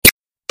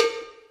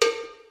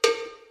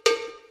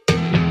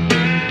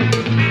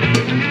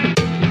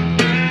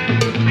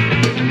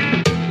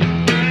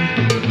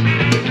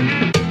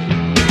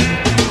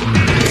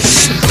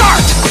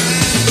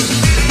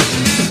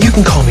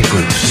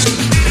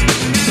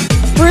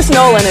Bruce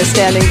Nolan is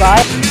standing by.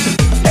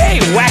 Hey,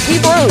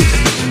 Wacky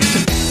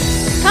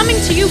Bruce! Coming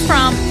to you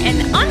from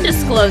an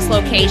undisclosed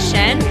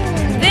location,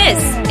 this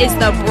is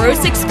the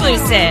Bruce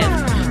Exclusive.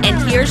 And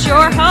here's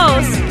your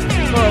host,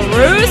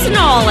 Bruce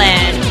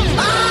Nolan.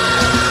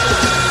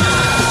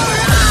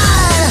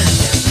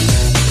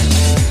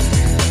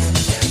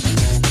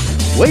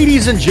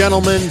 Ladies and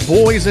gentlemen,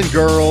 boys and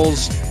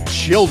girls,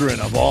 children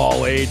of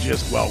all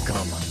ages,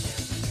 welcome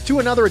to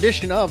another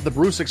edition of the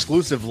Bruce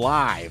Exclusive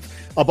Live,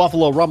 a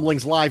Buffalo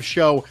Rumblings live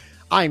show.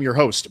 I am your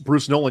host,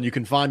 Bruce Nolan. You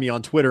can find me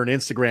on Twitter and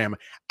Instagram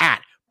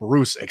at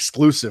Bruce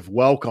Exclusive.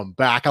 Welcome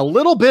back. A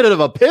little bit of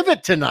a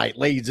pivot tonight,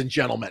 ladies and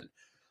gentlemen.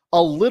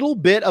 A little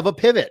bit of a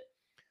pivot.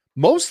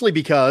 Mostly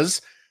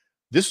because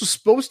this was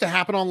supposed to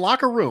happen on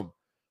Locker Room,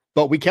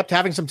 but we kept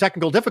having some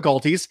technical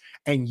difficulties,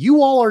 and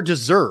you all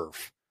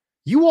deserve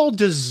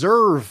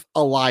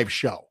a live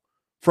show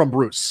from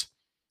Bruce.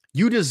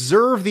 You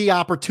deserve the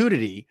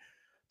opportunity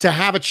to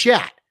have a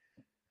chat.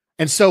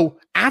 And so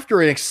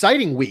after an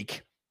exciting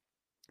week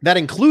that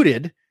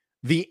included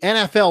the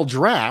NFL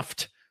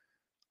draft,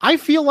 I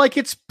feel like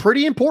it's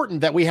pretty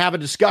important that we have a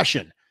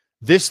discussion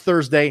this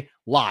Thursday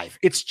live.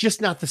 It's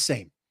just not the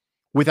same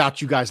without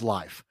you guys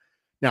live.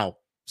 Now,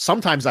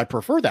 sometimes I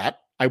prefer that.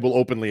 I will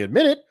openly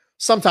admit it.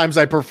 Sometimes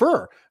I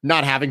prefer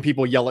not having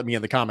people yell at me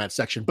in the comment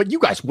section, but you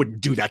guys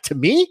wouldn't do that to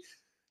me.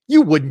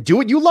 You wouldn't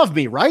do it. You love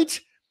me, right?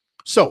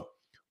 So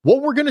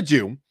what we're going to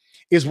do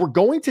is we're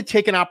going to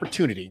take an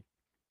opportunity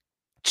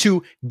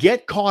to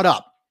get caught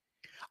up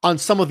on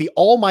some of the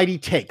almighty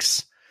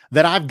takes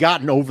that I've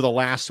gotten over the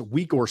last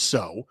week or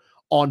so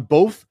on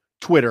both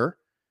Twitter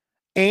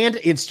and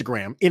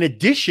Instagram, in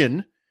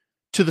addition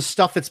to the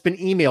stuff that's been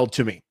emailed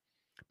to me,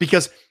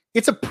 because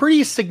it's a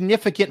pretty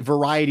significant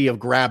variety of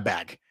grab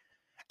bag.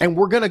 And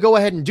we're going to go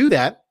ahead and do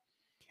that.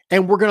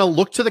 And we're going to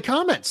look to the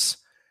comments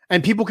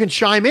and people can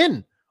chime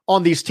in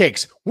on these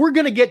takes. We're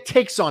going to get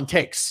takes on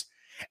takes.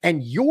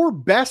 And your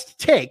best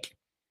take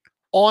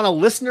on a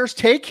listener's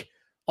take,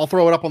 I'll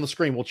throw it up on the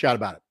screen. We'll chat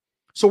about it.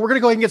 So we're going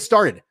to go ahead and get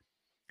started.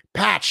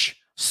 Patch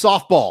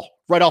Softball,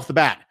 right off the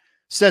bat,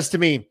 says to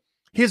me,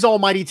 his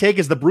almighty take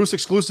is the Bruce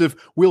Exclusive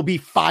will be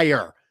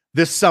fire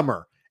this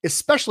summer,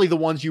 especially the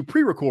ones you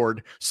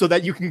pre-record so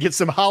that you can get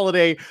some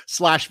holiday /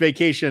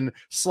 vacation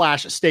 /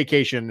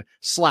 staycation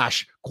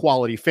 /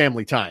 quality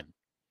family time.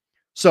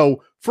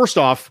 So first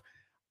off,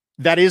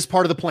 that is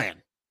part of the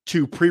plan,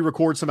 to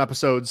pre-record some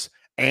episodes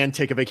and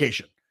take a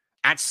vacation.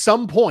 At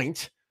some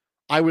point,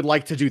 I would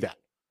like to do that.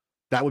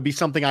 That would be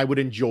something I would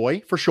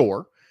enjoy for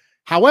sure.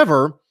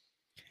 However,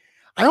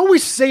 I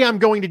always say I'm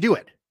going to do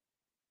it.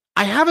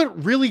 I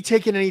haven't really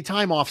taken any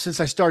time off since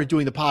I started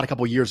doing the pod a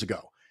couple years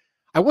ago.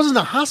 I was in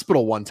the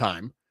hospital one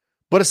time,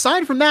 but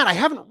aside from that, I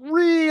haven't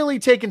really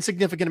taken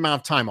significant amount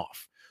of time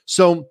off.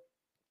 So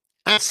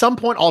at some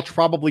point, I'll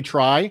probably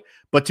try,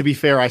 but to be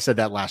fair, I said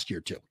that last year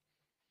too.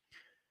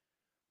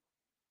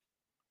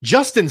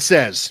 Justin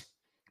says,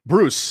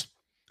 Bruce,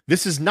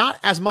 this is not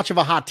as much of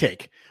a hot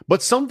take,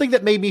 but something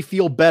that made me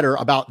feel better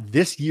about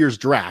this year's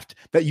draft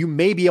that you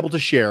may be able to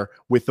share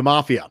with the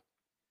Mafia.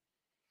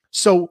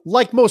 So,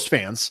 like most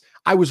fans,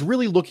 I was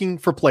really looking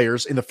for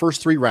players in the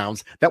first 3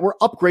 rounds that were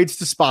upgrades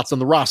to spots on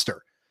the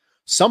roster.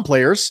 Some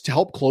players to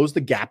help close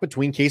the gap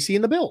between KC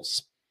and the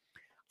Bills.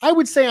 I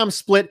would say I'm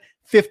split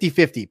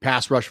 50-50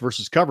 pass rush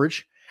versus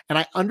coverage, and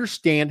I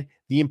understand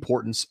the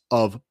importance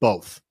of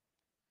both.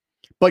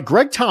 But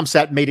Greg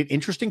Tomsat made an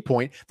interesting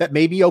point that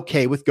may be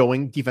okay with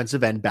going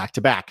defensive end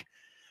back-to-back.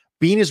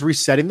 Bean is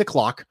resetting the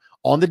clock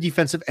on the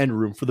defensive end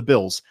room for the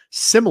Bills,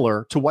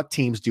 similar to what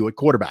teams do at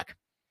quarterback.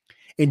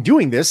 In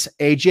doing this,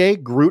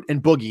 AJ, Groot,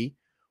 and Boogie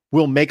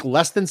will make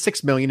less than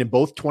 $6 million in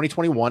both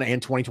 2021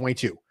 and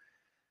 2022.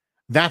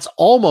 That's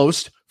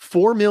almost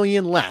 $4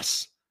 million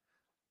less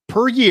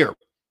per year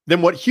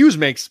than what Hughes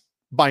makes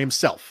by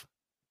himself.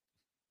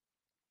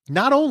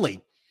 Not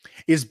only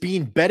is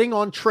Bean betting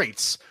on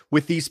traits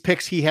with these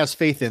picks he has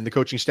faith in the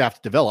coaching staff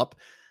to develop,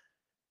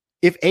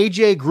 if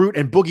AJ, Groot,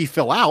 and Boogie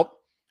fill out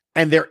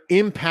and their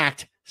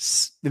impact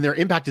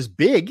is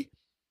big,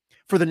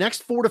 for the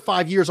next 4 to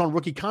 5 years on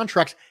rookie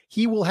contracts,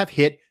 he will have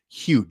hit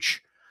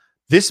huge.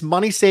 This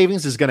money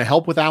savings is going to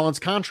help with Allen's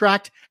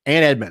contract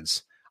and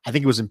Edmonds. I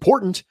think it was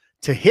important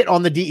to hit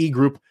on the DE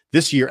group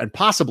this year and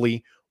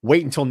possibly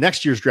wait until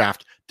next year's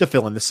draft to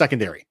fill in the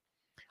secondary.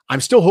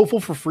 I'm still hopeful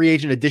for free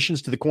agent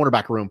additions to the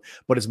cornerback room,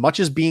 but as much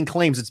as Bean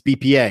claims it's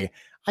BPA,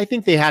 I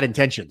think they had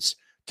intentions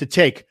to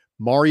take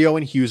Mario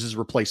and Hughes'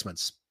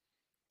 replacements.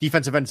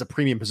 Defensive end is a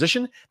premium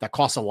position that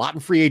costs a lot in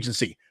free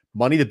agency,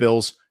 money the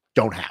Bills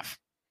don't have.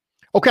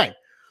 Okay,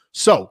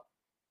 so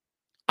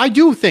I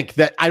don't think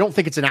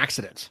it's an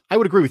accident. I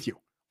would agree with you.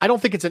 I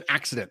don't think it's an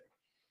accident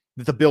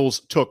that the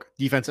Bills took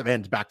defensive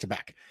ends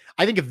back-to-back.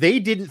 I think if they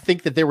didn't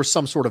think that there was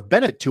some sort of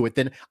benefit to it,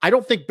 then I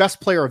don't think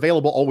best player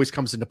available always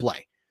comes into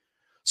play.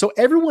 So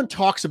everyone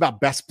talks about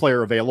best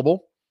player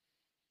available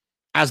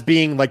as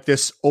being like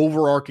this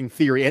overarching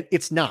theory, and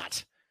it's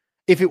not.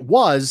 If it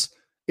was,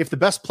 if the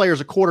best player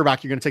is a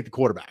quarterback, you're going to take the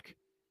quarterback.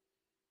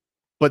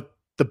 But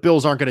the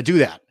Bills aren't going to do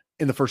that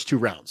in the first 2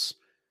 rounds.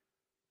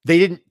 They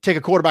didn't take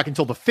a quarterback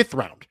until the 5th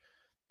round.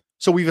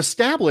 So we've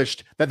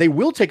established that they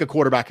will take a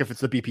quarterback if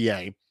it's the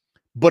BPA,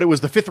 but it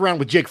was the 5th round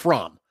with Jake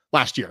Fromm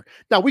last year.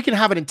 Now, we can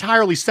have an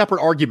entirely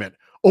separate argument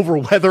over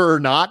whether or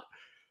not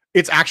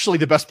it's actually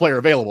the best player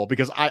available,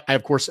 because I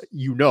of course,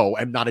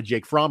 am not a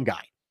Jake Fromm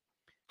guy.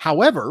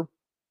 However,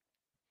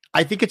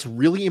 I think it's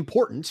really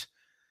important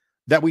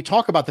that we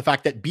talk about the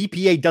fact that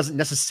BPA doesn't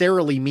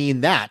necessarily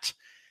mean that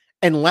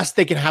unless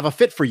they can have a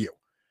fit for you.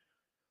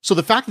 So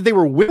the fact that they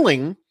were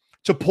willing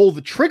to pull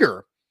the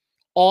trigger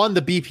on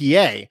the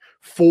BPA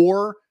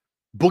for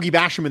Boogie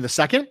Basham in the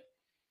 2nd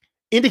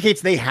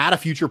indicates they had a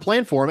future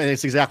plan for him. And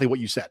it's exactly what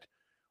you said,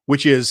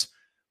 which is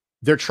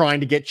they're trying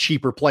to get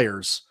cheaper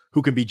players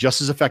who can be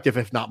just as effective,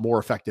 if not more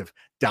effective,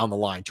 down the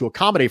line to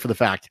accommodate for the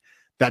fact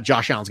that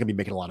Josh Allen's going to be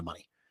making a lot of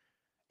money.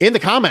 In the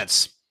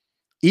comments,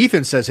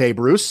 Ethan says, hey,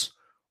 Bruce.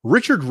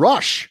 Richard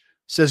Rush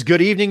says,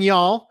 good evening,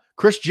 y'all.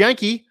 Chris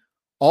Jenke,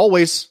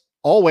 always.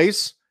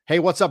 Hey,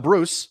 what's up,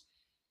 Bruce?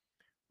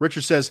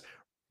 Richard says,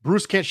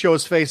 Bruce can't show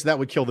his face. That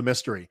would kill the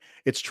mystery.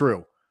 It's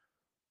true.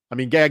 I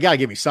mean, got to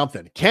give me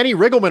something. Kenny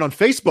Riggleman on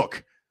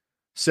Facebook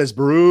says,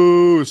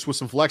 Bruce, with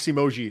some flex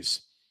emojis.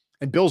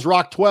 And Bills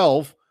Rock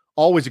 12,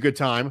 always a good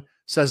time,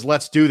 says,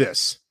 let's do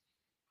this.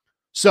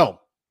 So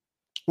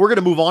we're going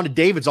to move on to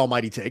David's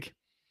almighty take.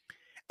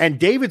 And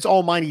David's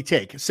almighty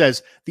take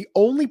says, the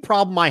only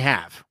problem I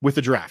have with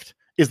the draft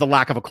is the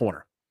lack of a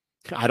corner.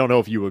 I don't know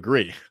if you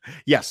agree.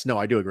 Yes, no,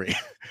 I do agree.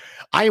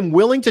 I am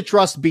willing to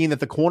trust being that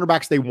the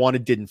cornerbacks they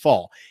wanted didn't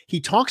fall. He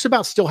talks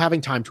about still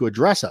having time to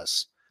address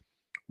us.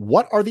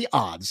 What are the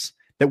odds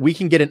that we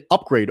can get an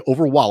upgrade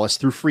over Wallace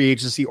through free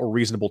agency or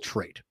reasonable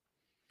trade?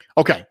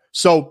 Okay,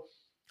 so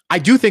I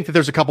do think that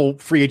there's a couple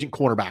free agent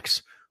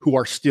cornerbacks who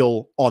are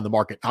still on the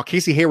market. Now,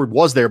 Casey Hayward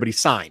was there, but he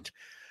signed.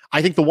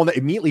 I think the one that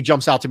immediately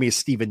jumps out to me is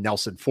Steven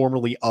Nelson,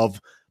 formerly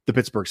of the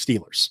Pittsburgh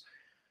Steelers.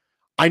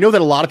 I know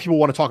that a lot of people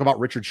want to talk about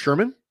Richard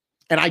Sherman,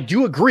 and I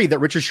do agree that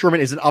Richard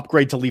Sherman is an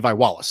upgrade to Levi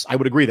Wallace. I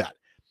would agree that.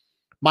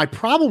 My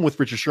problem with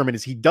Richard Sherman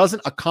is he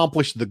doesn't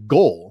accomplish the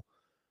goal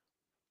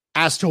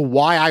as to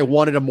why I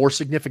wanted a more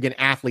significant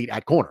athlete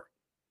at corner.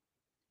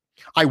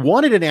 I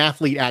wanted an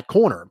athlete at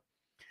corner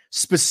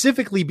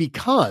specifically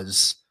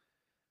because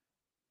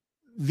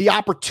the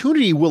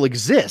opportunity will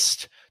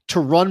exist to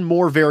run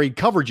more varied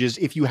coverages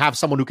if you have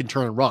someone who can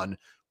turn and run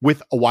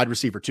with a wide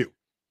receiver too.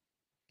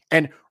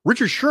 And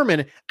Richard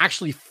Sherman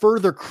actually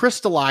further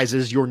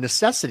crystallizes your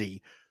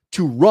necessity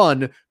to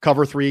run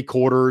cover 3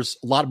 quarters,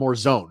 a lot more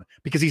zone,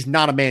 because he's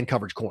not a man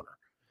coverage corner.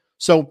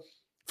 So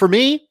for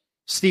me,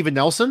 Steven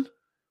Nelson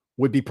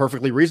would be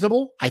perfectly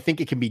reasonable. I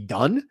think it can be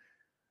done.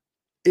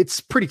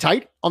 It's pretty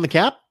tight on the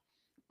cap,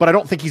 but I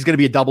don't think he's going to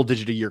be a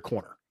double-digit a year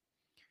corner.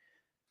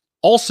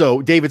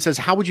 Also, David says,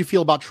 how would you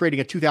feel about trading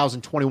a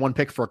 2021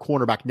 pick for a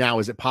cornerback now?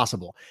 Is it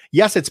possible?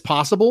 Yes, it's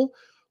possible,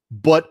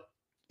 but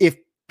if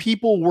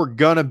people were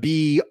going to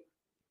be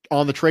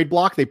on the trade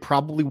block, they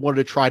probably wanted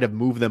to try to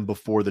move them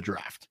before the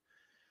draft.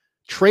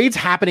 Trades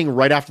happening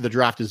right after the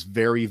draft is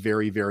very,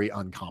 very, very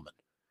uncommon.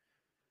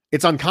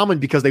 It's uncommon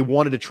because they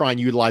wanted to try and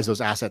utilize those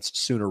assets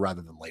sooner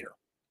rather than later.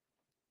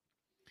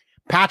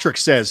 Patrick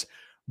says,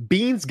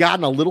 Bean's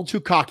gotten a little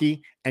too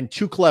cocky and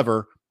too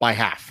clever by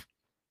half.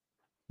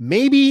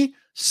 Maybe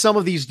some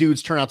of these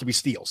dudes turn out to be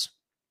steals.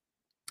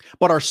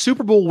 But our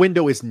Super Bowl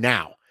window is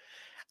now.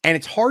 And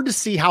it's hard to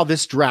see how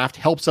this draft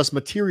helps us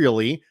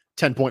materially,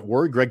 10-point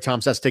word, Greg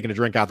Thompson's taking a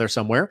drink out there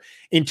somewhere,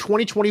 in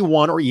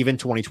 2021 or even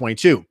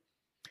 2022.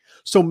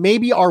 So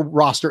maybe our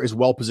roster is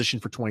well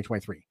positioned for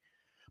 2023.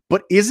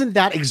 But isn't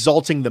that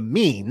exalting the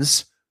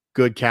means,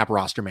 good cap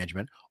roster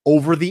management,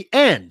 over the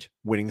end,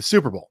 winning the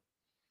Super Bowl?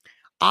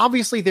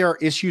 Obviously, there are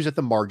issues at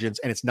the margins,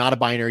 and it's not a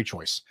binary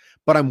choice.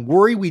 But I'm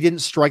worried we didn't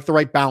strike the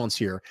right balance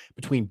here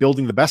between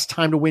building the best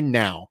time to win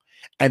now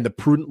and the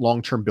prudent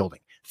long-term building.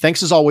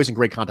 Thanks as always and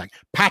great contact.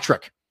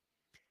 Patrick,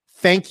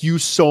 thank you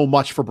so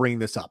much for bringing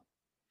this up.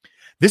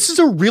 This is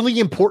a really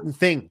important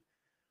thing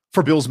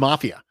for Bills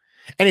Mafia.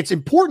 And it's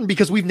important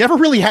because we've never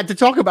really had to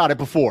talk about it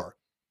before.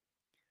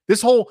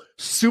 This whole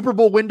Super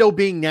Bowl window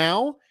being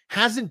now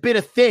hasn't been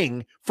a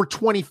thing for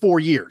 24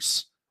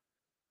 years.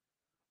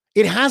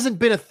 It hasn't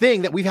been a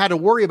thing that we've had to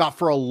worry about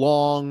for a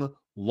long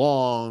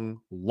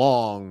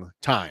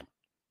time.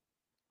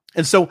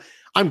 And so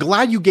I'm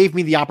glad you gave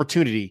me the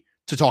opportunity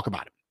to talk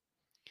about it.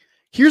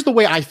 Here's the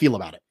way I feel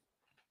about it.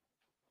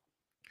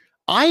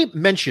 I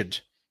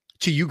mentioned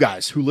to you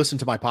guys who listen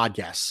to my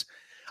podcasts,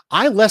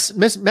 I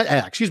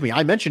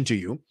mentioned to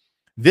you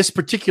this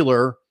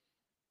particular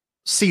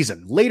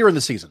season, later in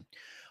the season,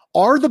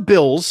 are the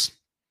Bills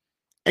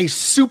a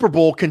Super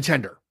Bowl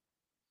contender?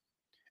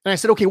 And I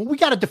said, okay, well, we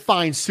got to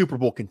define Super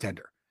Bowl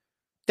contender.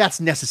 That's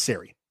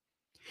necessary.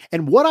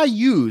 And what I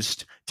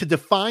used to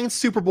define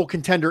Super Bowl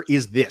contender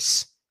is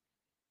this.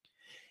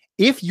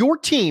 If your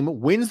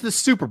team wins the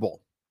Super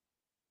Bowl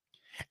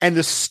and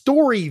the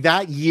story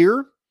that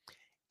year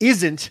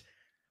isn't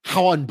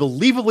how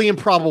unbelievably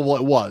improbable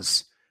it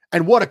was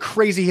and what a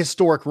crazy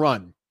historic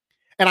run,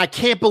 and I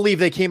can't believe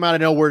they came out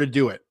of nowhere to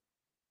do it.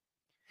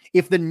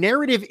 If the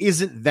narrative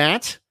isn't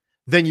that,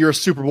 then you're a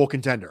Super Bowl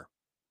contender.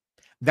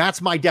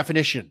 That's my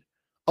definition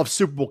of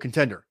Super Bowl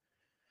contender.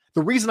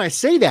 The reason I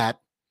say that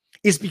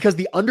is because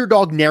the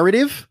underdog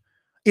narrative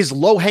is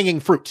low-hanging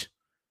fruit.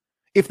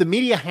 If the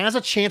media has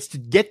a chance to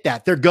get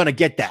that, they're going to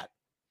get that.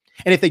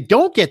 And if they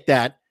don't get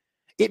that,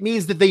 it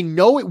means that they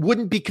know it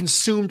wouldn't be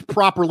consumed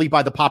properly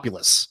by the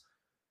populace.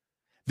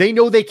 They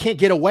know they can't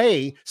get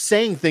away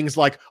saying things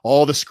like,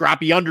 oh, the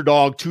scrappy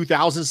underdog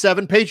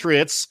 2007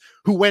 Patriots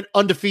who went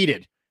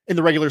undefeated in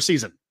the regular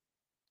season.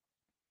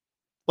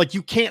 Like,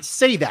 you can't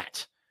say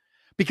that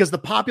because the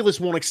populace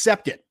won't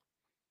accept it.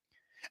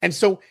 And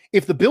so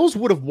if the Bills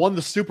would have won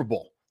the Super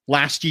Bowl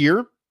last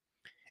year,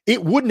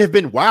 it wouldn't have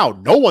been, wow,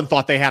 no one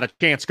thought they had a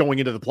chance going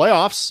into the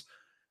playoffs.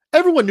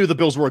 Everyone knew the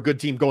Bills were a good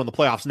team going to the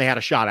playoffs and they had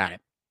a shot at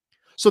it.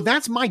 So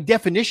that's my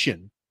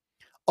definition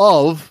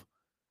of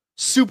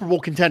Super Bowl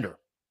contender.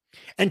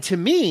 And to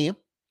me,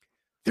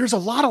 there's a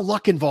lot of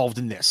luck involved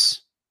in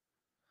this.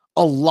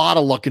 A lot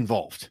of luck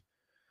involved.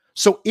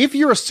 So if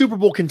you're a Super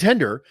Bowl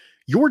contender,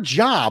 your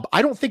job,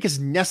 I don't think, is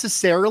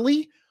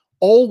necessarily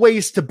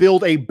always to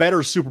build a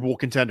better Super Bowl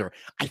contender.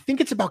 I think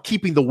it's about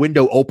keeping the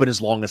window open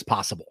as long as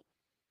possible.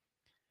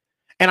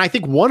 And I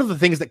think one of the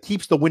things that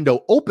keeps the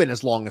window open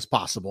as long as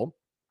possible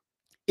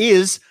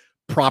is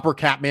proper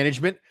cap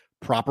management,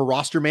 proper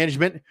roster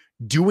management,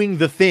 doing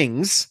the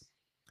things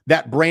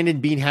that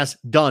Brandon Beane has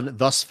done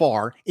thus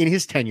far in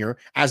his tenure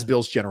as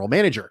Bills general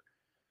manager.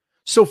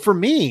 So for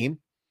me,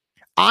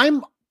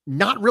 I'm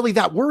not really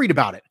that worried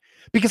about it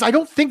because I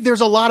don't think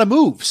there's a lot of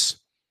moves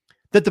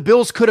that the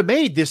Bills could have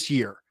made this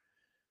year.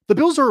 The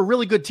Bills are a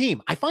really good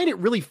team. I find it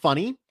really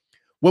funny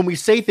when we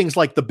say things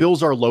like the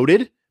Bills are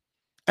loaded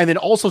and then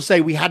also say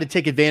we had to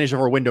take advantage of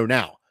our window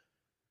now.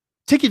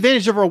 Take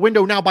advantage of our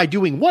window now by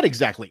doing what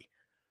exactly?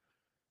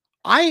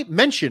 I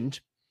mentioned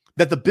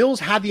that the Bills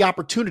had the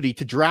opportunity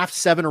to draft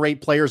 7 or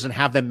 8 players and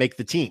have them make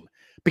the team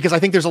because I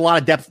think there's a lot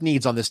of depth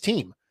needs on this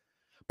team.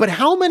 But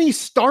how many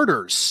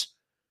starters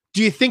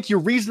do you think you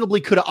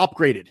reasonably could have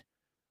upgraded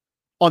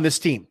on this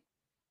team?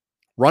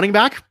 Running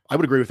back, I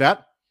would agree with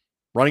that.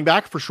 Running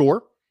back for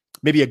sure.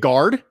 Maybe a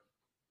guard.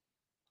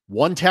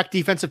 1 tech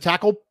defensive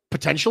tackle,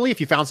 potentially, if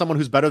you found someone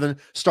who's better than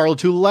Star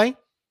Lotulelei.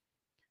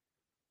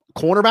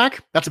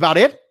 Cornerback, that's about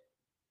it.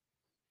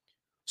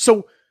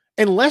 So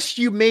unless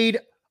you made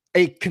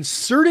a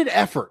concerted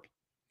effort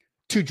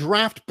to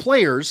draft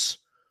players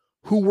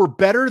who were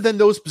better than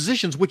those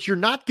positions, which you're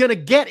not going to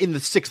get in the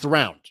 6th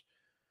round.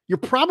 You're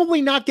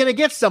probably not going to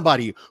get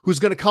somebody who's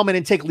going to come in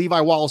and take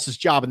Levi Wallace's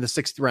job in the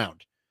 6th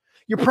round.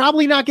 You're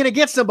probably not going to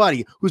get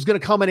somebody who's going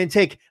to come in and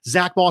take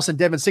Zach Moss and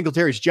Devin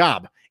Singletary's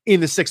job in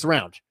the 6th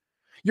round.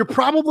 You're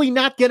probably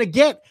not going to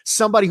get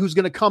somebody who's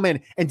going to come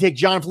in and take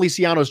John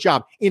Feliciano's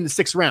job in the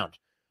 6th round.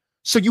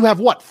 So you have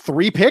what,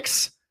 3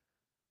 picks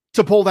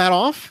to pull that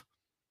off?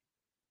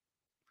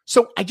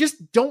 So I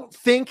just don't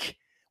think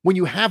when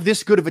you have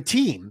this good of a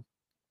team,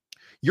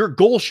 your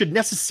goal should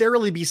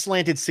necessarily be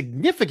slanted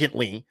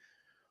significantly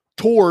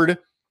toward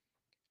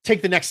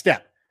take the next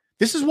step.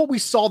 This is what we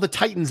saw the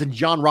Titans and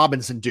John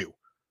Robinson do.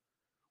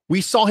 We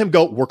saw him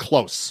go, we're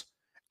close,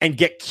 and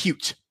get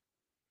cute.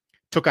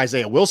 Took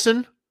Isaiah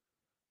Wilson,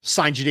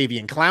 signed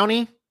Jadeveon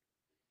Clowney.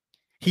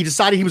 He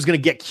decided he was going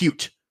to get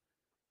cute.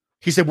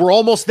 He said, we're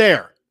almost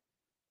there.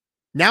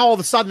 Now all of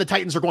a sudden the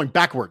Titans are going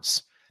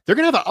backwards. They're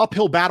going to have an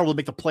uphill battle to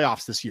make the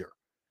playoffs this year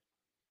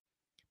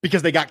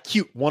because they got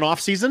cute one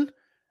off season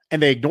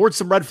and they ignored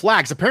some red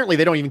flags. Apparently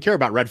they don't even care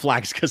about red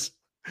flags because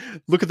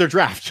look at their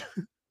draft.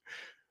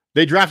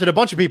 They drafted a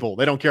bunch of people.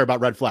 They don't care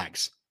about red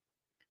flags.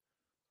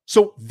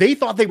 So they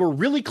thought they were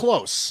really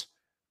close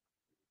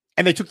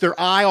and they took their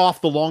eye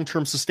off the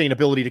long-term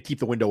sustainability to keep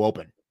the window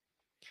open.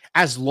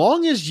 As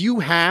long as you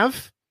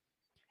have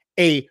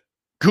a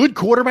good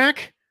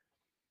quarterback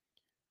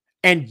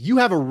and you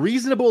have a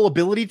reasonable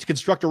ability to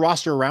construct a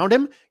roster around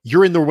him,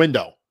 you're in the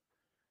window.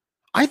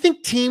 I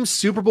think teams'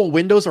 Super Bowl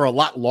windows are a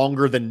lot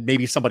longer than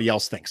maybe somebody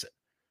else thinks it.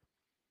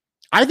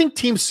 I think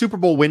teams' Super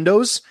Bowl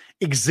windows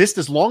exist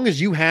as long as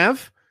you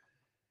have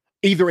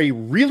either a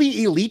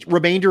really elite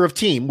remainder of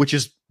team, which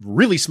is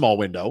really small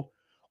window,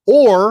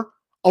 or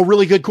a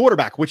really good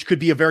quarterback, which could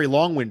be a very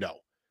long window.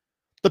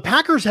 The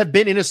Packers have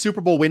been in a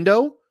Super Bowl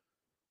window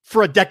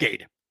for a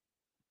decade.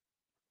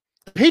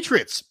 The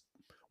Patriots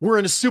were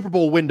in a Super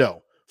Bowl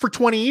window for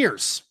 20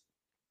 years.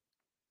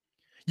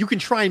 You can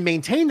try and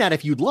maintain that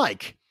if you'd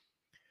like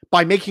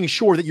by making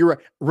sure that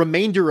your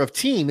remainder of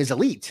team is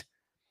elite.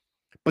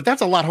 But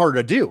that's a lot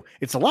harder to do.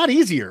 It's a lot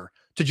easier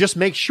to just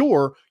make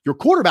sure your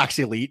quarterback's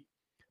elite,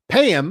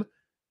 pay him,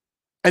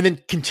 and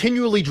then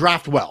continually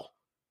draft well.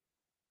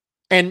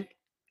 And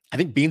I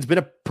think Beane's been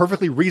a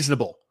perfectly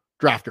reasonable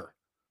drafter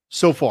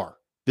so far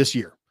this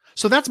year.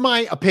 So that's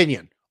my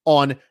opinion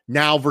on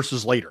now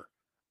versus later.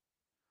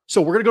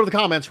 So we're going to go to the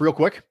comments real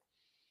quick.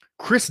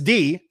 Chris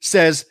D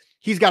says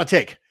he's got a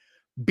take.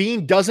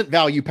 Beane doesn't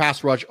value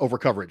pass rush over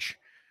coverage.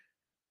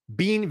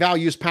 Beane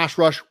values pass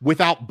rush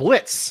without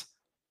blitz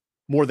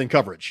more than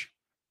coverage.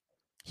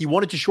 He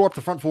wanted to shore up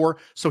the front 4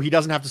 so he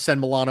doesn't have to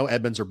send Milano,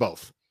 Edmonds, or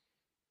both.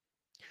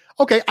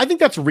 Okay, I think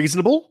that's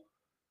reasonable.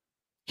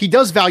 He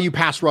does value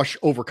pass rush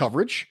over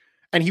coverage,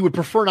 and he would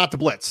prefer not to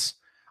blitz.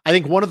 I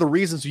think one of the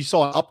reasons you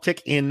saw an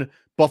uptick in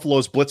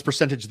Buffalo's blitz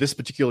percentage this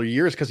particular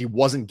year is because he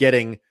wasn't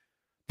getting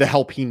the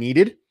help he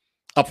needed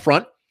up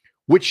front,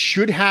 which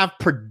should have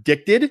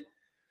predicted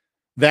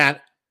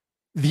that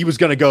he was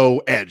going to go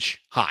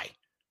edge high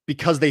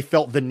because they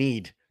felt the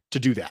need to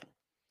do that.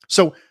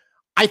 So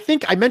I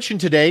think I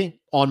mentioned today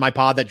on my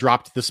pod that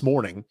dropped this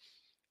morning,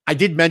 I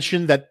did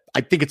mention that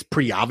I think it's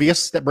pretty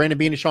obvious that Brandon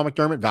Beane and Sean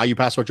McDermott value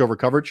pass rush over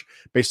coverage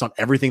based on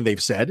everything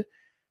they've said.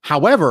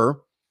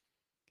 However,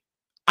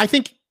 I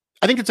think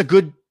that's a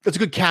good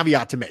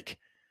caveat to make.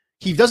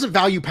 He doesn't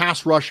value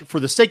pass rush for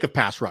the sake of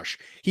pass rush.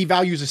 He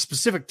values a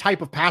specific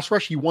type of pass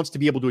rush he wants to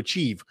be able to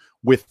achieve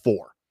with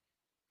 4.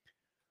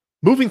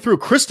 Moving through,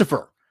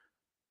 Christopher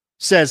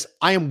says,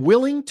 I am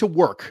willing to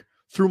work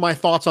through my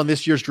thoughts on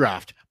this year's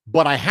draft,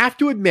 but I have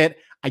to admit,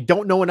 I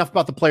don't know enough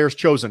about the players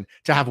chosen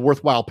to have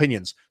worthwhile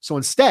opinions. So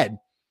instead,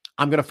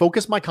 I'm going to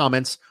focus my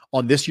comments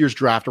on this year's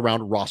draft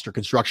around roster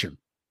construction.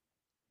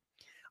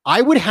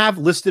 I would have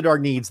listed our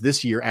needs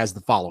this year as the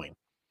following.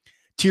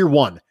 Tier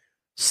 1,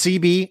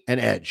 CB and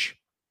edge.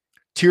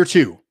 Tier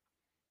 2,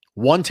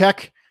 1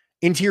 tech,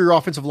 interior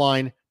offensive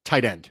line,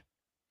 tight end.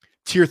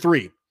 Tier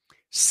 3,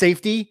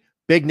 safety,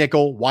 big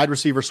nickel, wide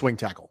receiver, swing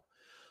tackle.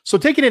 So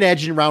taking an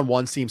edge in round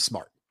 1 seems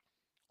smart.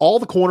 All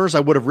the corners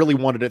I would have really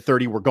wanted at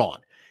 30 were gone.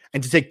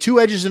 And to take 2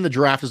 edges in the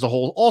draft as a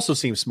whole also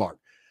seems smart.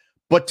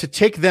 But to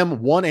take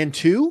them 1 and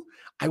 2,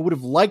 I would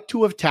have liked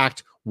to have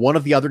tacked one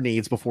of the other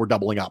needs before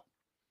doubling up.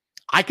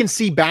 I can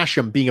see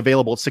Basham being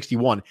available at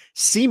 61,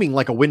 seeming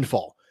like a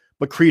windfall.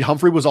 But Creed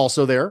Humphrey was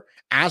also there,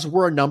 as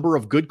were a number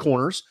of good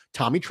corners,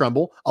 Tommy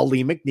Tremble,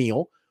 Ali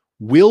McNeil.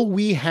 Will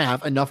we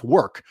have enough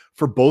work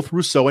for both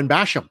Rousseau and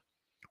Basham?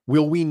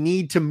 Will we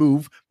need to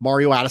move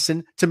Mario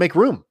Addison to make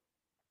room?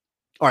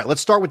 All right,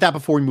 let's start with that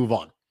before we move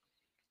on.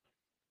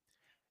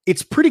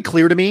 It's pretty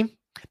clear to me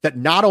that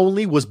not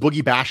only was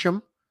Boogie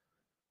Basham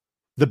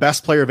the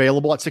best player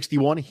available at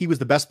 61, he was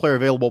the best player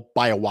available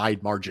by a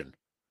wide margin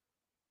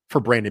for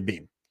Brandon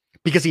Beane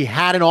because he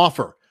had an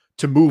offer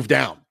to move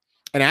down.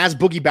 And as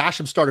Boogie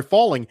Basham started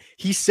falling,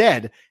 he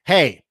said,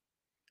 hey,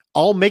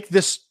 I'll make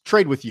this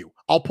trade with you.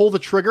 I'll pull the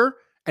trigger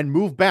and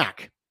move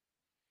back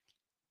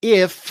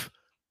if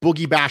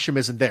Boogie Basham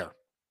isn't there.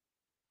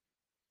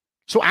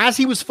 So as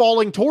he was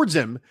falling towards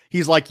him,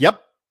 he's like,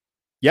 yep.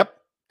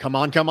 Come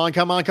on. I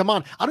don't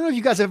know if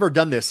you guys have ever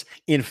done this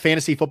in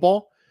fantasy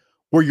football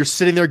where you're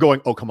sitting there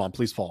going, oh, come on,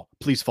 please fall.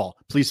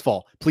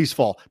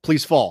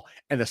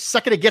 And the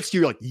second it gets to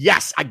you, you're like,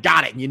 yes, I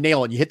got it. And you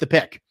nail it and you hit the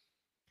pick.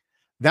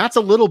 That's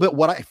a little bit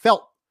what I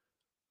felt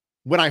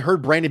when I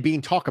heard Brandon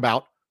Beane talk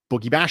about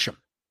Boogie Basham.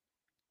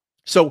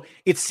 So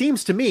it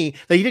seems to me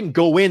that he didn't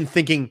go in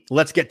thinking,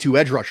 let's get 2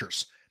 edge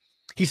rushers.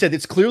 He said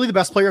it's clearly the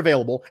best player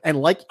available.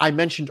 And like I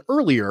mentioned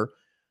earlier,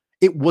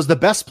 it was the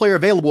best player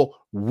available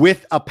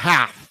with a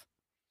path.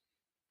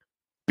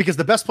 Because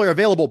the best player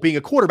available being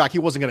a quarterback, he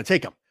wasn't going to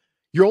take him.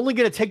 You're only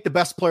going to take the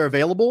best player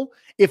available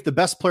if the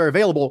best player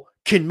available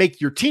can make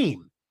your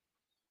team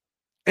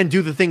and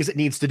do the things it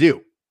needs to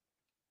do.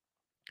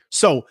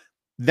 So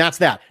that's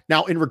that.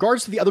 Now, in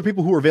regards to the other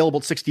people who are available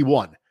at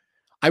 61,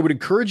 I would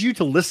encourage you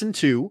to listen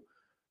to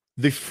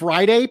the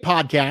Friday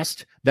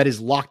podcast that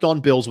is Locked On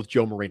Bills with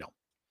Joe Marino.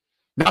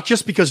 Not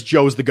just because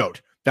Joe's the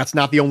GOAT. That's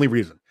not the only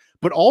reason.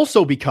 But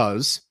also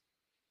because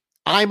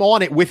I'm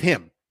on it with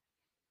him.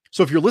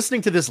 So if you're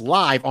listening to this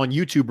live on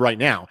YouTube right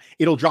now,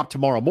 it'll drop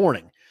tomorrow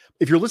morning.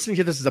 If you're listening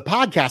to this as a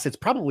podcast, it's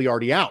probably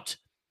already out.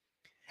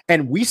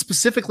 And we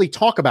specifically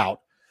talk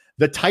about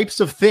the types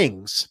of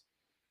things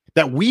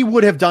that we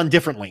would have done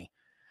differently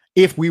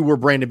if we were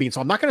Brandon Beane. So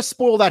I'm not going to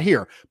spoil that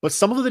here, but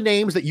some of the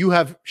names that you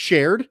have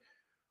shared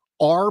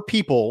are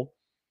people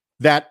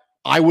that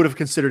I would have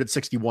considered at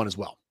 61 as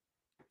well.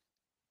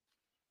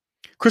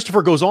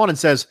 Christopher goes on and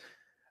says,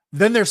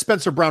 then there's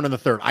Spencer Brown in the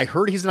 3rd. I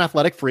heard he's an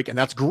athletic freak, and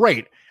that's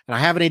great, and I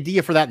have an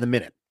idea for that in a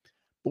minute.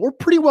 But we're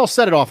pretty well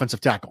set at offensive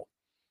tackle.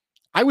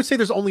 I would say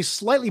there's only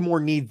slightly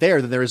more need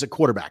there than there is at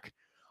quarterback.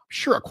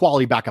 Sure, a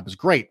quality backup is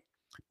great,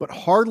 but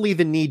hardly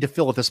the need to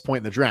fill at this point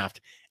in the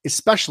draft,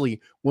 especially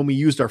when we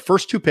used our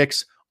first 2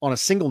 picks on a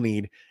single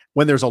need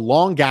when there's a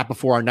long gap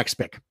before our next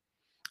pick.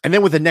 And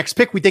then with the next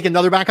pick, we take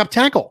another backup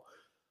tackle.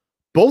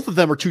 Both of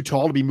them are too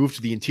tall to be moved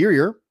to the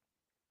interior.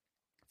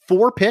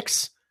 4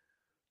 picks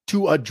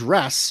to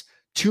address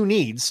 2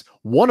 needs,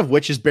 one of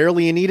which is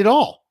barely a need at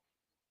all.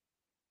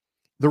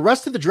 The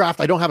rest of the draft,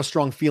 I don't have a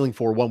strong feeling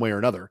for one way or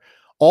another.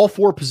 All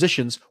 4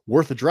 positions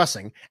worth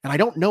addressing, and I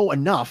don't know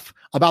enough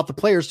about the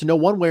players to know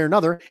one way or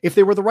another if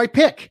they were the right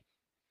pick.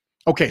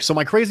 Okay, so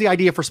my crazy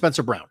idea for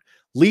Spencer Brown,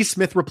 Lee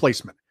Smith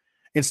replacement.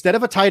 Instead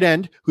of a tight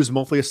end who's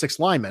mostly a 6th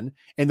lineman,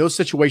 in those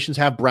situations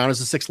have Brown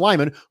as a 6th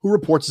lineman who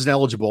reports as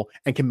ineligible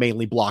and can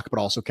mainly block but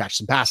also catch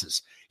some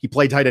passes. He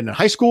played tight end in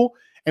high school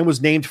and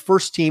was named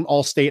first team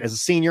All-State as a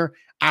senior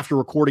after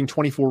recording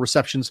 24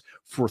 receptions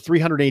for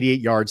 388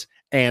 yards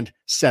and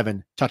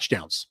 7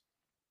 touchdowns.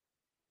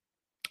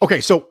 Okay,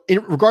 so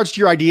in regards to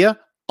your idea,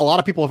 a lot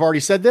of people have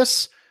already said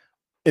this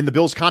in the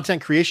Bills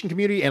content creation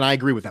community, and I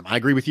agree with them. I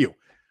agree with you.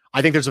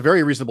 I think there's a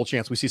very reasonable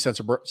chance we see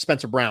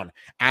Spencer Brown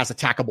as a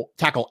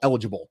tackle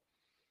eligible.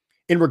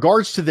 In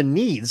regards to the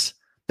needs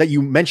that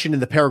you mentioned in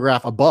the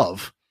paragraph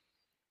above,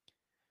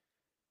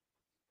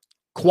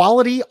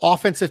 quality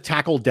offensive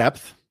tackle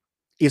depth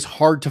is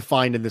hard to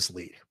find in this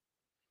league.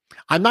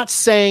 I'm not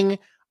saying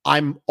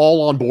I'm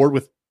all on board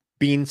with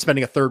Beane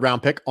spending a third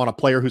round pick on a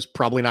player who's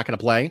probably not going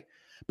to play,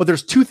 but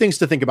there's two things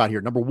to think about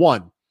here. Number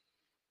one,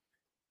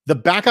 the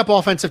backup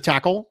offensive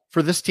tackle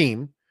for this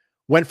team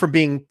went from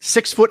being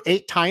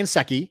 6'8" Ty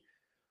Nsekhe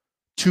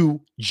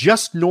to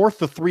just north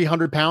the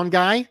 300-pound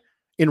guy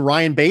in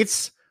Ryan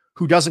Bates,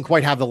 who doesn't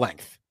quite have the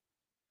length.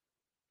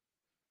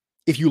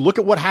 If you look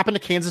at what happened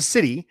to Kansas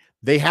City,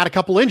 they had a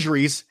couple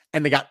injuries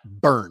and they got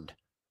burned.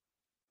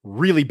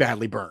 Really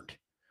badly burned.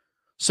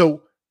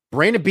 So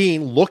Brandon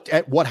Beane looked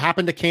at what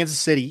happened to Kansas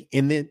City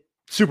in the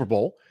Super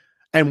Bowl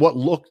and what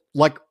looked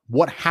like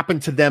what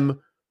happened to them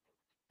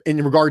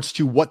in regards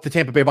to what the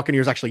Tampa Bay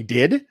Buccaneers actually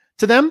did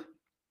to them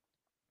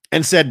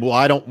and said, well,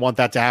 I don't want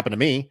that to happen to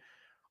me.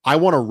 I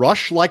want to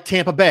rush like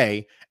Tampa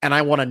Bay, and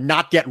I want to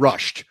not get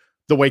rushed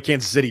the way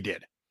Kansas City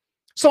did.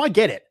 So I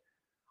get it.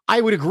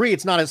 I would agree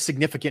it's not a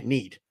significant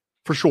need,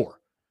 for sure.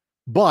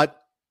 But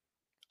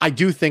I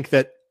do think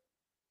that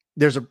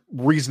there's a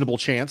reasonable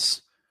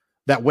chance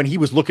that when he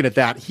was looking at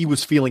that, he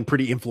was feeling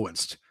pretty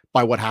influenced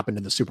by what happened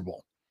in the Super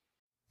Bowl.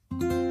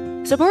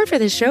 Support for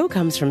this show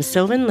comes from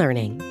Sylvan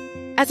Learning.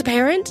 As a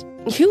parent,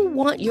 you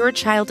want your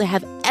child to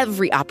have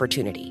every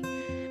opportunity.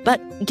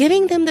 But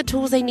giving them the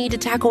tools they need to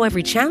tackle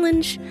every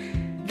challenge,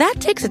 that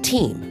takes a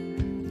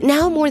team.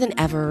 Now more than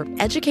ever,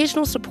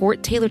 educational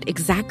support tailored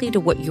exactly to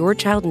what your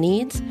child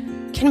needs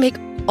can make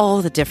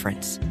all the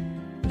difference.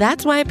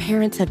 That's why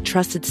parents have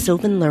trusted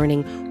Sylvan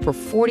Learning for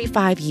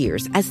 45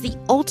 years as the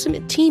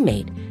ultimate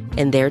teammate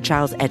in their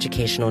child's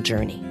educational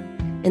journey,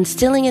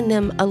 instilling in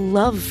them a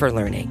love for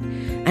learning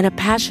and a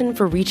passion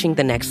for reaching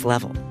the next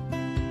level.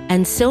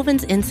 And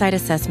Sylvan's Insight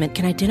Assessment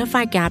can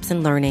identify gaps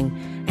in learning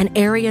and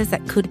areas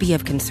that could be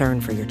of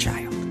concern for your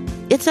child.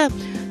 It's a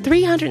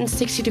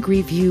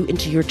 360-degree view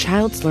into your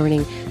child's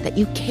learning that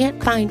you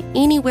can't find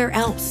anywhere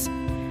else,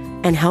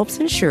 and helps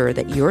ensure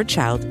that your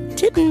child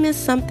didn't miss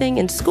something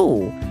in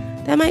school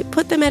that might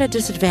put them at a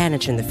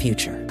disadvantage in the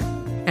future.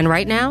 And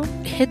right now,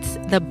 it's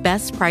the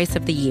best price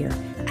of the year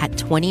at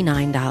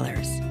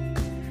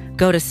 $29.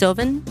 Go to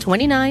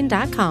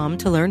sylvan29.com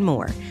to learn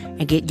more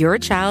and get your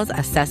child's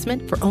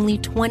assessment for only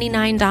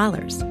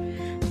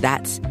 $29.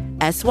 That's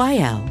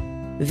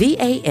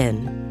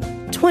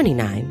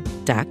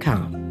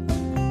SYLVAN29.com.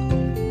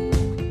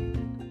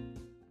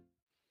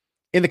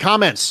 In the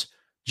comments,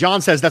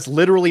 John says that's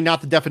literally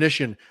not the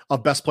definition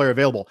of best player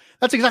available.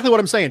 That's exactly what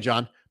I'm saying,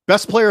 John.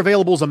 Best player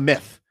available is a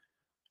myth.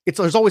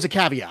 There's always a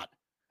caveat.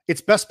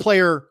 It's best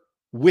player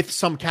with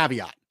some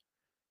caveat.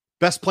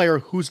 Best player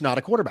who's not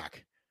a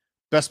quarterback.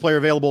 Best player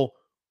available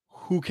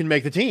who can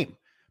make the team.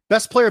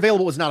 Best player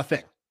available is not a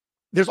thing.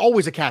 There's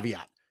always a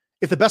caveat.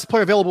 If the best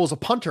player available is a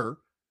punter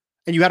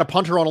and you had a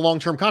punter on a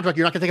long-term contract,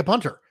 you're not going to take a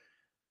punter.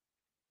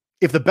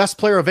 If the best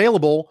player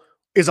available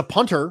is a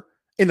punter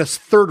in the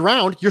third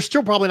round, you're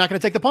still probably not going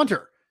to take the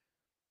punter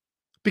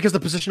because the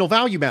positional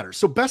value matters.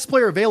 So best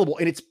player available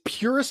in its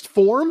purest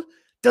form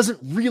doesn't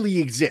really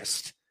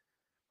exist.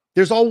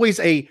 There's always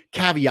a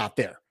caveat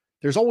there.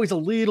 There's always a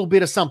little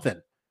bit of something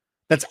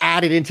that's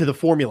added into the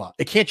formula.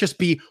 It can't just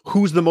be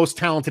who's the most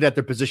talented at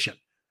their position.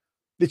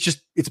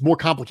 It's more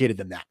complicated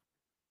than that.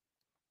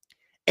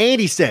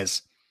 Andy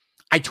says,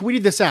 I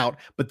tweeted this out,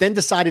 but then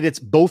decided it's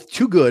both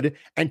too good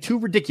and too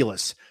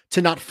ridiculous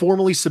to not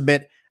formally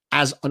submit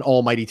as an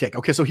almighty take.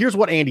 Okay, so here's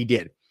what Andy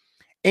did.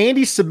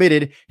 Andy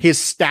submitted his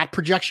stat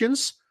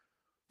projections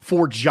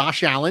for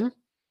Josh Allen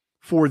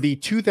for the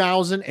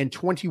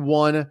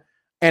 2021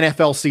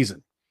 NFL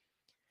season.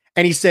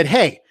 And he said,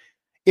 hey,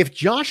 if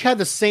Josh had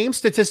the same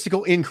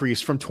statistical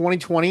increase from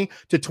 2020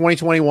 to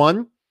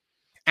 2021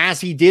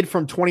 as he did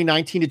from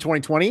 2019 to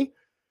 2020,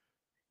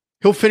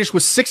 he'll finish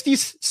with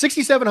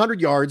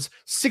 6,700 yards,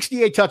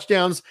 68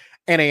 touchdowns,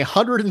 and a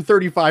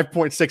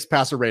 135.6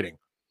 passer rating.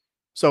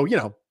 So,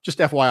 just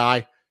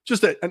FYI,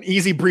 just an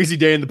easy breezy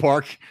day in the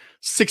park,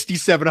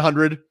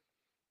 6,700.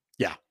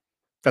 Yeah,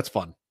 that's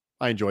fun.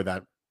 I enjoy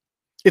that.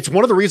 It's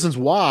one of the reasons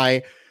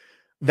why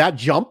that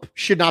jump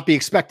should not be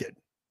expected,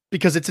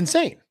 because it's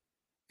insane.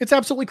 It's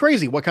absolutely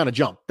crazy what kind of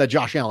jump that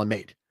Josh Allen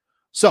made.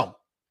 So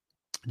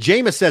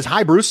Jameis says,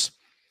 hi, Bruce.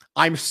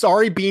 I'm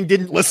sorry Beane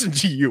didn't listen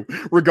to you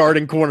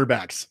regarding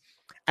cornerbacks.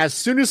 As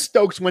soon as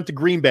Stokes went to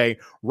Green Bay,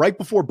 right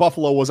before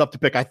Buffalo was up to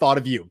pick, I thought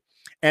of you.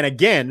 And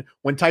again,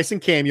 when Tyson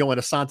Campbell and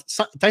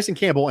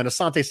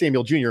Asante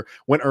Samuel Jr.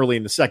 went early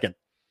in the second.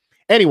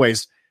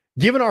 Anyways,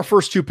 given our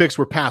first two picks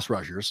were pass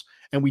rushers,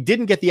 and we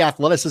didn't get the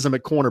athleticism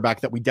at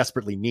cornerback that we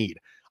desperately need,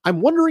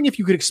 I'm wondering if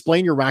you could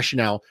explain your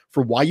rationale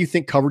for why you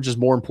think coverage is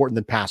more important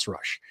than pass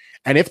rush,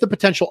 and if the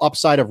potential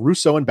upside of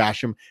Rousseau and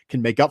Basham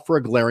can make up for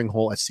a glaring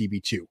hole at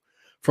CB2.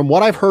 From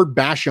what I've heard,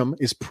 Basham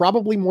is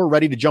probably more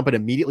ready to jump in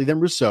immediately than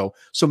Rousseau,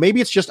 so maybe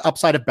it's just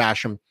upside of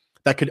Basham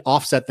that could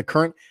offset the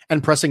current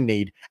and pressing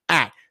need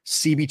at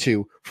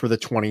CB2 for the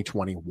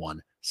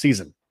 2021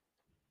 season.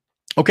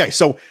 Okay,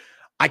 so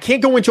I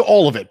can't go into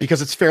all of it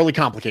because it's fairly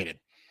complicated.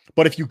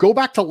 But if you go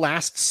back to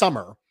last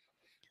summer,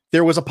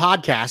 there was a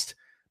podcast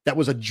that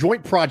was a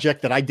joint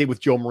project that I did with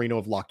Joe Marino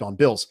of Locked On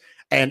Bills.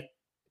 And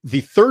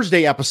the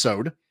Thursday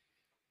episode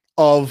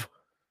of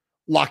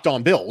Locked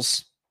On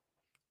Bills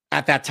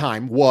at that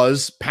time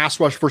was pass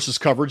rush versus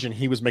coverage, and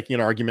he was making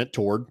an argument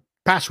toward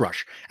pass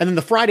rush. And then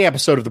the Friday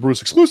episode of the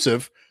Bruce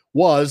Exclusive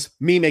was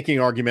me making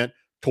an argument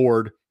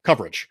toward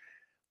coverage.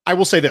 I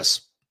will say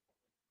this.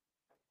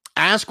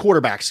 As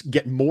quarterbacks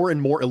get more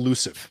and more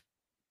elusive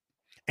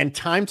and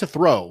time to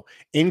throw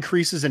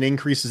increases and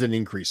increases and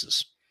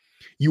increases,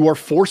 you are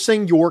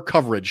forcing your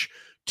coverage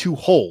to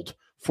hold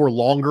for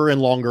longer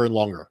and longer and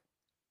longer.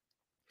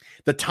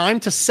 The time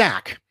to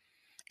sack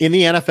in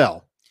the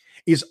NFL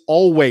is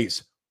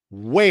always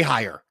way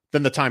higher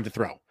than the time to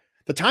throw.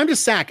 The time to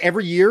sack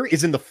every year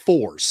is in the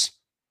 4s.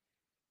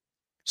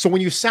 So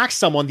when you sack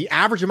someone, the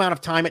average amount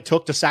of time it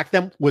took to sack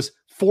them was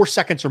 4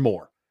 seconds or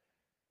more.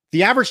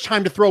 The average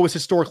time to throw is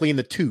historically in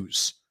the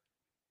 2s.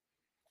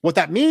 What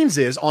that means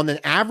is on an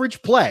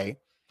average play,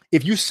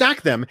 if you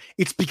sack them,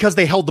 it's because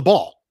they held the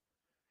ball.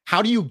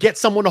 How do you get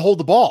someone to hold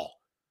the ball?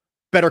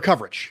 Better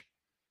coverage.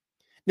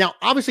 Now,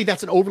 obviously,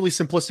 that's an overly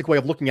simplistic way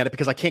of looking at it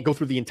because I can't go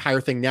through the entire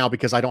thing now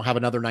because I don't have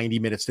another 90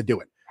 minutes to do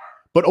it.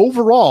 But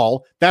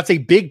overall, that's a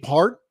big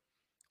part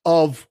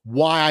of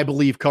why I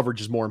believe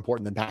coverage is more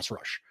important than pass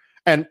rush.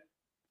 And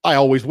I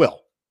always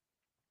will.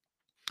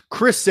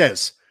 Chris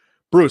says,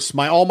 Bruce,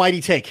 my almighty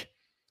take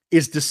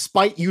is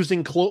despite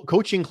using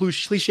coaching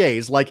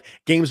cliches like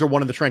games are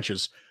won in the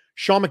trenches,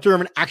 Sean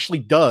McDermott actually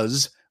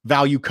does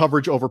value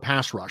coverage over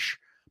pass rush,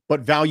 but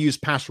values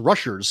pass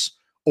rushers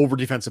over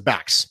defensive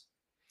backs.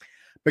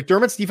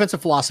 McDermott's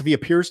defensive philosophy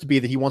appears to be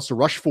that he wants to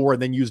rush 4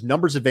 and then use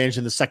numbers advantage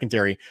in the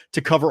secondary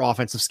to cover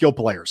offensive skill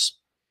players.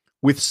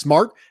 With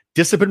smart,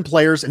 disciplined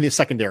players in the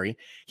secondary,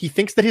 he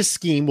thinks that his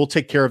scheme will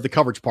take care of the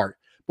coverage part.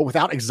 But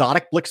without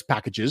exotic blitz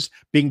packages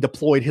being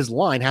deployed, his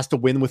line has to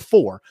win with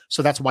 4.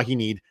 So that's why he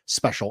needs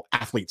special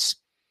athletes.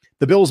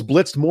 The Bills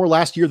blitzed more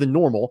last year than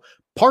normal.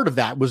 Part of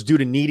that was due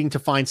to needing to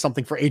find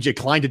something for AJ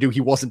Klein to do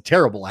he wasn't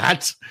terrible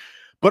at.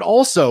 But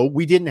also,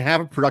 we didn't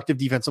have a productive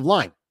defensive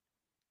line.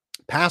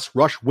 Pass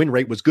rush win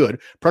rate was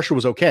good. Pressure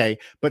was okay.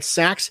 But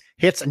sacks,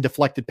 hits, and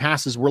deflected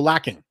passes were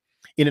lacking.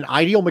 In an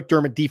ideal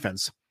McDermott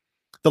defense,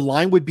 the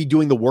line would be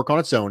doing the work on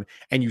its own,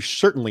 and you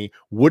certainly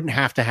wouldn't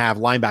have to have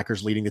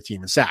linebackers leading the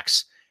team in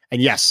sacks.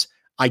 And yes,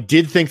 I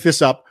did think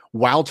this up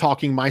while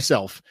talking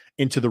myself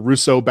into the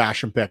Russo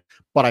Basham pick,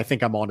 but I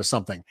think I'm onto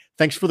something.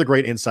 Thanks for the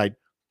great insight,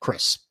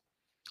 Chris.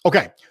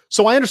 Okay,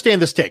 so I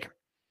understand this take.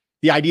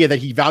 The idea that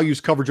he values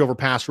coverage over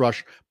pass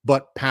rush,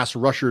 but pass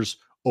rushers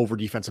over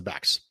defensive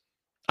backs.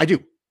 I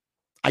do.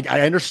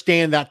 I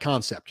understand that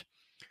concept.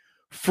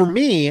 For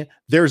me,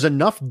 there's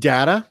enough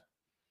data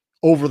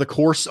over the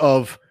course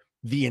of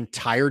the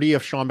entirety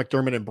of Sean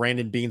McDermott and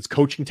Brandon Beane's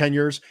coaching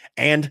tenures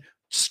and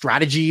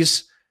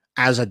strategies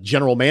as a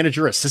general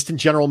manager, assistant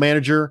general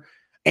manager,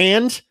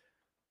 and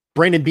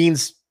Brandon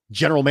Beane's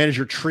general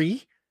manager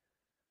tree,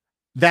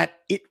 that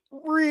it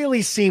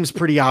really seems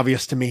pretty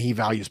obvious to me he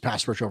values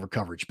pass rush over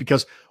coverage.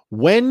 Because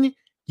when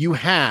you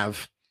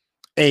have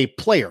a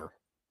player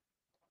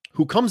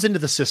who comes into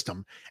the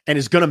system and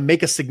is going to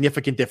make a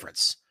significant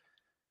difference,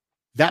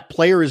 that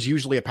player is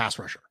usually a pass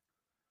rusher.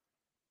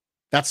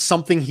 That's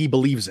something he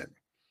believes in.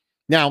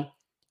 Now,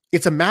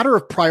 it's a matter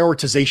of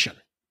prioritization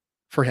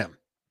for him.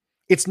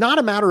 It's not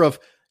a matter of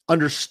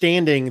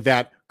understanding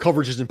that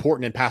coverage is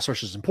important and pass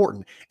rush is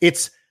important.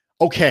 It's,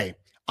 okay,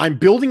 I'm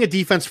building a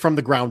defense from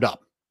the ground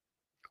up.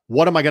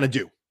 What am I going to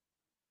do?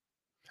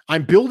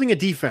 I'm building a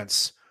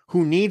defense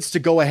who needs to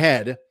go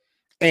ahead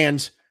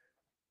and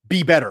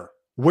be better.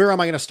 Where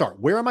am I going to start?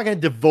 Where am I going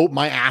to devote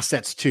my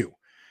assets to?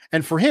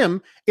 And for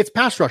him, it's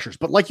pass rushers.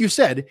 But like you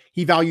said,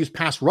 he values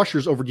pass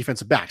rushers over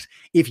defensive backs.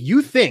 If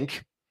you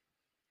think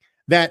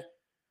that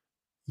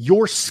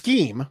your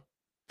scheme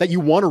that you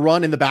want to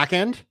run in the back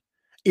end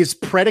is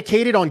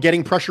predicated on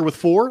getting pressure with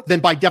 4, then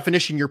by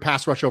definition, you're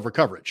pass rush over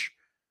coverage.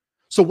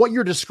 So what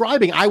you're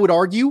describing, I would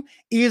argue,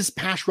 is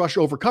pass rush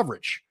over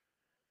coverage,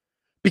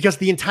 because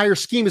the entire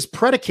scheme is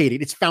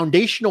predicated. Its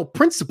foundational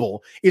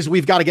principle is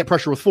we've got to get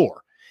pressure with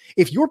 4.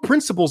 If your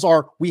principles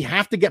are we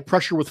have to get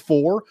pressure with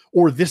 4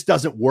 or this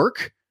doesn't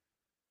work,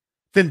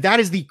 then that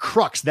is the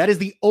crux. That is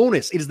the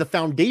onus. It is the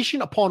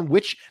foundation upon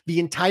which the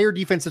entire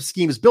defensive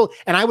scheme is built.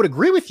 And I would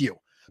agree with you.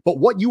 But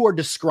what you are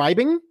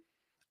describing,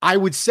 I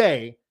would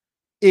say,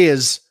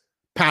 is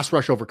pass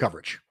rush over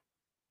coverage.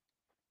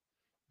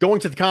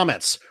 Going to the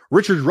comments,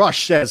 Richard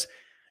Rush says,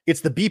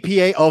 it's the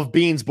BPA of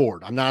Beans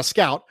board. I'm not a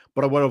scout,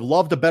 but I would have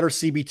loved a better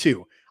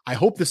CB2. I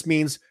hope this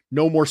means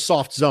no more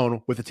soft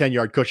zone with a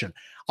 10-yard cushion.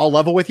 I'll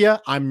level with you.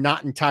 I'm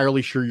not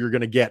entirely sure you're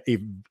going to get a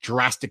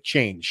drastic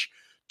change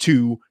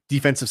to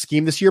defensive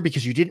scheme this year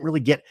because you didn't really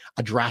get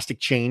a drastic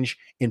change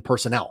in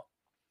personnel.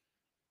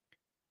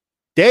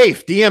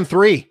 Dave,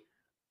 DM3,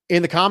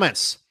 in the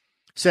comments,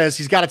 says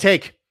he's got a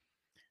take.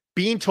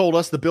 Bean told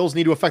us the Bills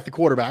need to affect the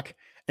quarterback,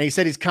 and he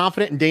said he's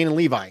confident in Dane and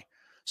Levi.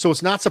 So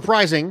it's not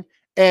surprising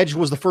edge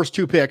was the first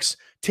 2 picks.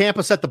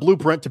 Tampa set the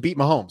blueprint to beat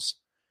Mahomes.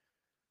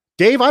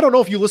 Dave, I don't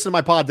know if you listened to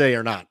my pod today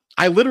or not.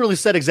 I literally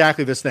said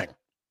exactly this thing.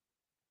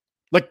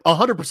 Like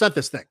 100%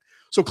 this thing.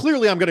 So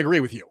clearly I'm going to agree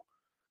with you.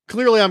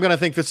 Clearly I'm going to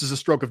think this is a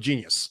stroke of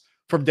genius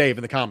from Dave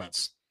in the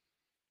comments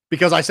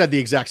because I said the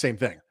exact same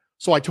thing.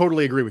 So I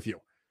totally agree with you.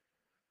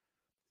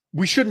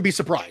 We shouldn't be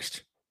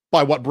surprised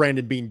by what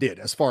Brandon Beane did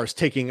as far as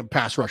taking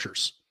pass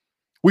rushers.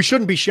 We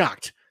shouldn't be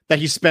shocked that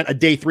he spent a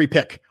day 3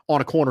 pick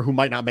on a corner who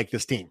might not make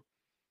this team.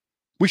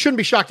 We shouldn't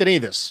be shocked at any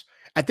of this.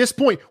 At this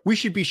point, we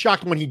should be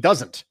shocked when he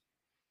doesn't.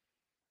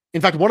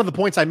 In fact, one of the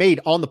points I made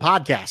on the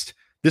podcast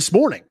this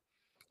morning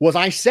was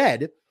I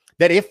said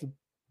that if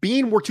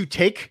Beane were to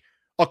take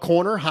a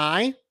corner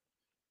high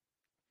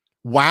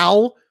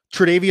while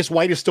Tre'Davious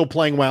White is still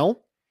playing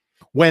well,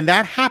 when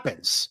that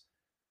happens,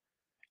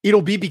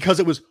 it'll be because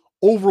it was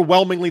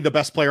overwhelmingly the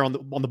best player on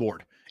the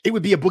board. It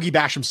would be a Boogie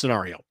Basham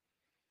scenario.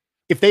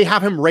 If they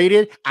have him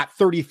rated at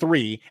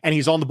 33 and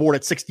he's on the board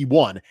at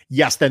 61,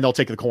 yes, then they'll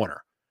take the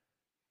corner.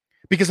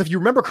 Because if you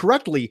remember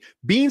correctly,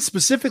 Beane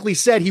specifically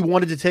said he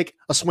wanted to take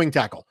a swing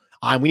tackle.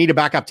 We need a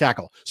backup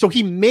tackle. So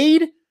he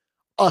made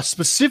a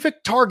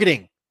specific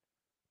targeting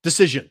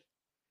decision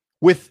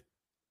with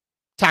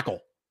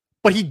tackle,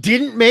 but he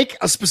didn't make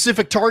a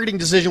specific targeting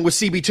decision with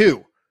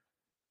CB2.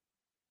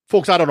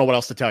 Folks, I don't know what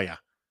else to tell you.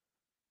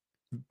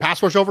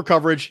 Pass rush over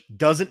coverage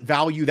doesn't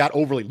value that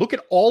overly. Look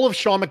at all of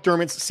Sean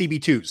McDermott's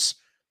CB2s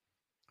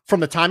from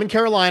the time in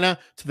Carolina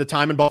to the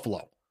time in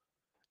Buffalo.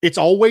 It's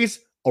always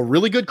a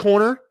really good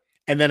corner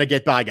and then a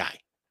get-by guy.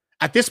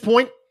 At this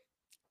point,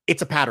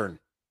 it's a pattern.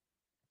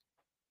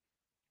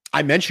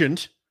 I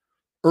mentioned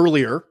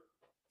earlier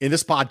in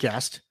this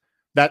podcast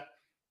that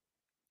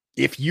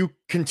if you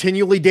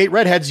continually date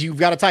redheads, you've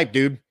got to type,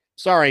 dude.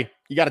 Sorry,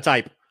 you got to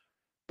type.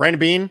 Brandon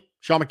Beane,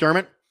 Sean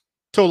McDermott,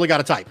 totally got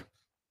to type.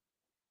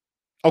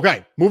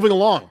 Okay, moving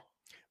along.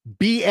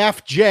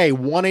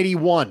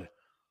 BFJ181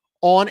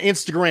 on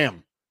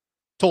Instagram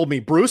told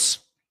me, Bruce,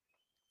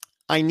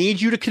 I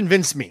need you to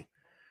convince me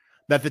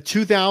that the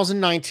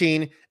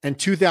 2019 and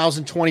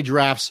 2020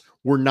 drafts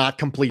were not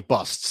complete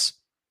busts.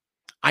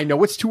 I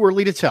know it's too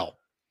early to tell,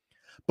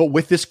 but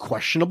with this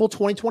questionable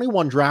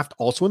 2021 draft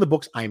also in the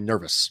books, I am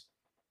nervous.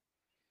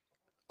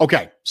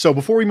 Okay, so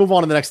before we move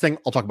on to the next thing,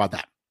 I'll talk about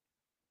that.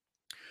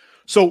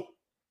 So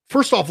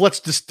first off,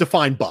 let's just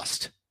define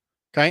bust.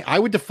 Okay, I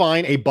would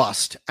define a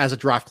bust as a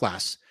draft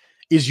class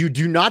is you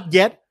do not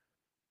get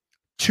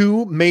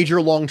 2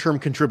 major long-term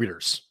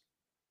contributors.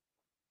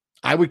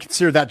 I would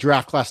consider that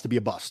draft class to be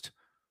a bust.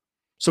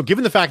 So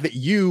given the fact that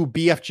you,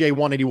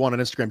 BFJ181 on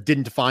Instagram,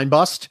 didn't define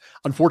bust,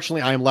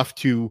 unfortunately, I'm left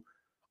to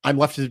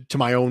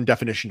my own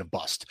definition of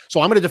bust. So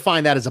I'm going to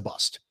define that as a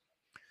bust.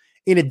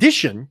 In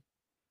addition,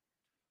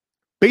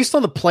 based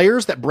on the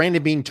players that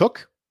Brandon Beane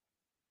took,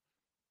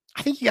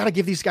 I think you got to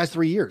give these guys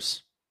 3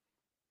 years.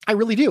 I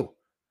really do.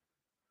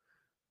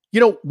 You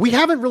know, we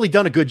haven't really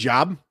done a good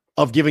job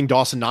of giving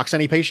Dawson Knox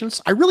any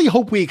patience. I really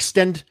hope we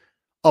extend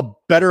a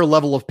better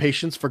level of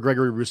patience for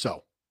Gregory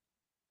Rousseau.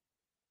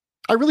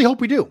 I really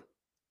hope we do.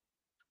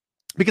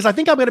 Because I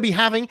think I'm going to be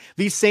having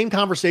these same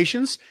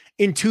conversations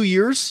in 2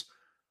 years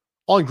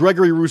on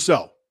Gregory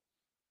Rousseau.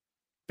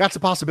 That's a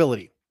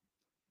possibility.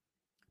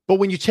 But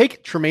when you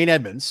take Tremaine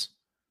Edmonds,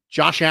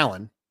 Josh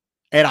Allen,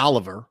 Ed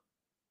Oliver,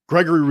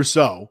 Gregory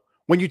Rousseau,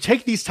 when you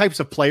take these types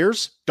of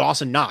players,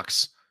 Dawson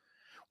Knox,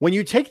 when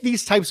you take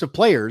these types of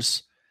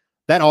players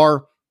that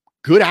are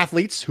good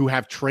athletes who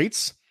have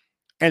traits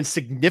and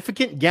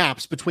significant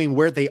gaps between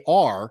where they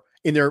are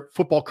in their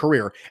football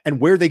career and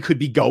where they could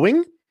be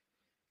going,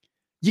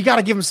 you got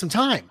to give them some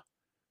time.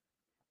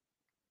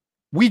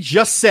 We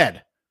just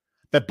said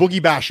that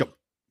Boogie Basham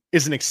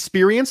is an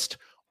experienced,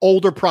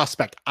 older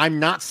prospect. I'm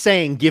not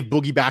saying give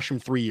Boogie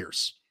Basham 3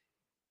 years.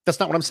 That's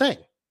not what I'm saying.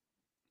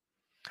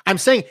 I'm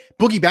saying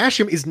Boogie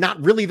Basham is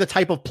not really the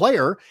type of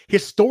player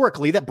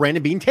historically that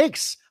Brandon Beane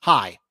takes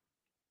high.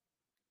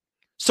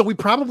 So we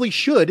probably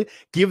should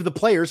give the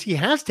players he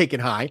has taken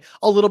high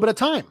a little bit of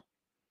time.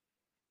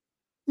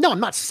 No, I'm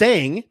not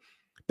saying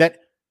that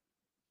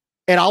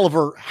Ed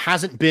Oliver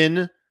hasn't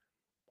been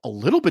a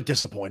little bit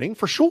disappointing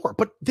for sure,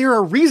 but there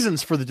are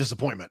reasons for the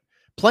disappointment.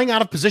 Playing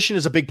out of position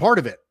is a big part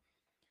of it.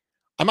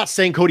 I'm not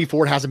saying Cody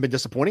Ford hasn't been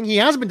disappointing. He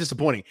has been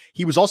disappointing.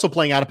 He was also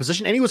playing out of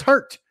position and he was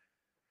hurt.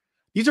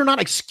 These are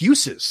not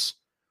excuses.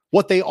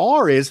 What they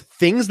are is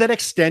things that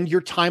extend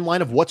your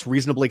timeline of what's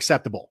reasonably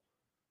acceptable.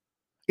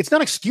 It's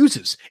not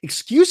excuses.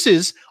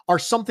 Excuses are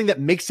something that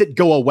makes it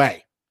go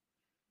away.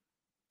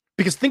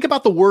 Because think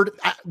about the word,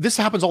 this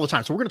happens all the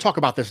time. So we're going to talk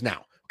about this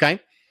now, okay?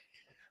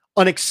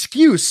 An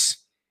excuse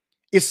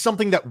is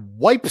something that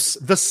wipes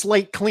the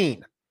slate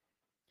clean.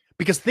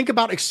 Because think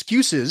about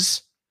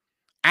excuses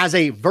as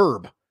a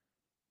verb.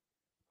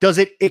 Does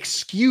it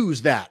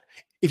excuse that?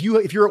 If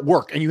you're at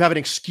work and you have an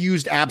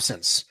excused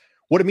absence,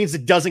 what it means,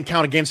 it doesn't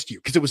count against you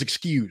because it was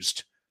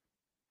excused.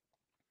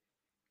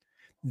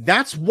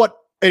 That's what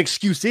an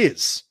excuse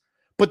is,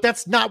 but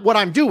that's not what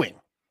I'm doing.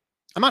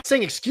 I'm not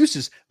saying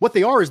excuses. What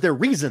they are is their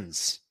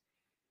reasons.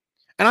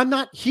 And I'm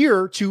not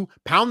here to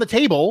pound the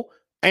table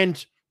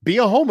and be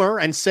a homer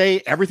and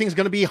say everything's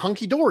going to be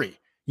hunky-dory.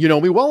 You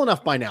know me well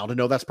enough by now to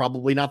know that's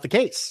probably not the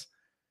case.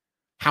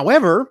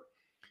 However,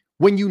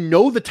 when you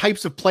know the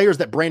types of players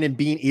that Brandon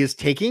Beane is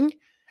taking,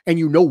 and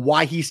you know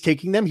why he's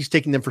taking them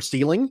for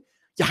stealing,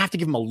 you have to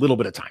give him a little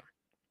bit of time.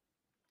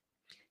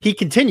 He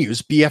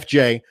continues,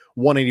 BFJ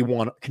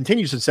 181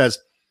 continues and says,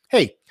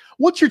 hey,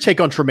 what's your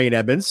take on Tremaine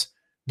Edmonds,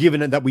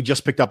 given that we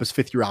just picked up his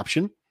fifth-year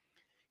option?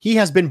 He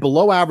has been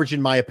below average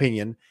in my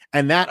opinion,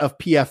 and that of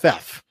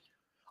PFF.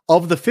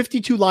 Of the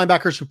 52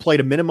 linebackers who played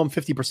a minimum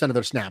 50% of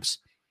their snaps,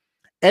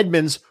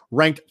 Edmonds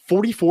ranked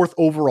 44th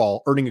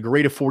overall, earning a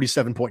grade of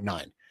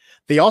 47.9.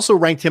 They also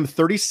ranked him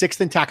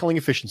 36th in tackling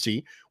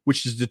efficiency,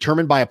 which is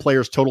determined by a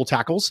player's total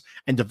tackles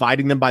and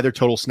dividing them by their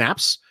total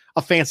snaps,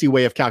 a fancy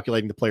way of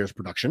calculating the player's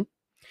production.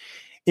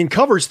 In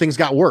coverage, things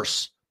got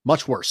worse,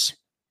 much worse.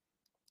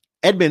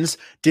 Edmonds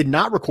did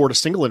not record a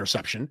single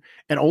interception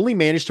and only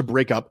managed to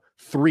break up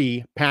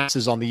 3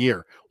 passes on the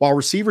year, while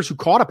receivers who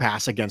caught a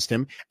pass against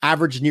him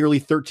averaged nearly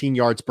 13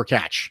 yards per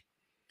catch.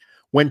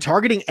 When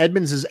targeting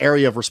Edmonds'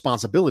 area of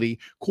responsibility,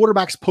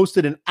 quarterbacks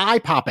posted an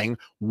eye-popping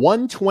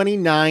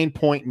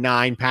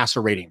 129.9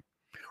 passer rating,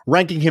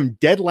 ranking him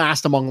dead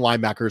last among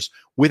linebackers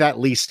with at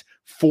least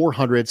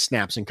 400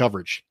 snaps in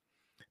coverage.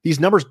 These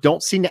numbers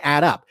don't seem to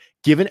add up,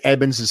 given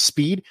Edmonds'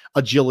 speed,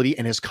 agility,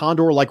 and his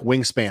condor-like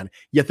wingspan,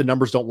 yet the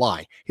numbers don't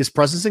lie. His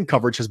presence in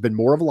coverage has been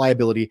more of a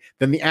liability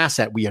than the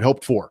asset we had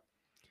hoped for.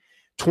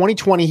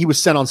 2020, he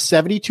was sent on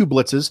 72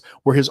 blitzes,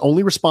 where his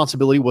only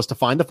responsibility was to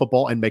find the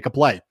football and make a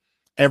play.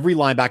 Every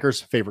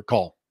linebacker's favorite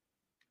call.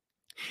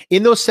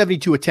 In those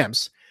 72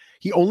 attempts,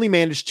 he only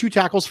managed 2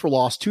 tackles for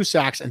loss, 2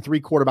 sacks, and 3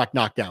 quarterback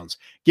knockdowns,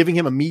 giving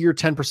him a meager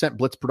 10%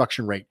 blitz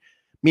production rate,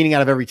 meaning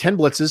out of every 10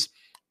 blitzes,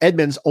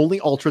 Edmonds only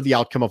altered the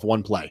outcome of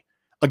 1 play.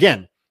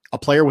 Again, a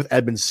player with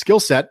Edmonds' skill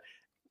set,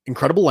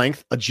 incredible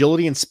length,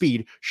 agility, and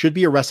speed should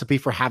be a recipe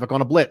for havoc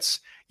on a blitz.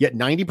 Yet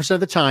 90% of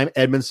the time,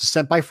 Edmonds is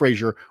sent by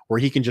Frazier, where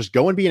he can just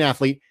go and be an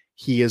athlete.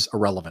 He is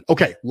irrelevant.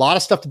 Okay, a lot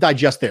of stuff to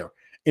digest there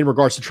in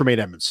regards to Tremaine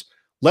Edmonds.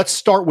 Let's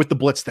start with the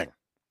blitz thing.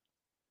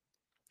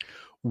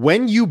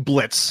 When you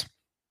blitz,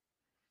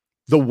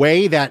 the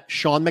way that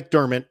Sean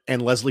McDermott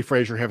and Leslie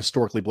Frazier have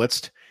historically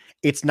blitzed,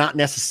 it's not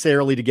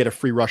necessarily to get a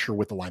free rusher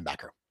with the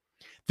linebacker.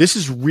 This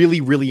is really,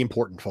 really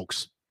important,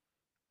 folks.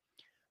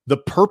 The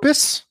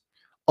purpose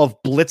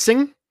of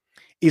blitzing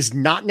is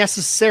not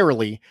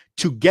necessarily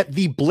to get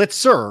the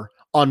blitzer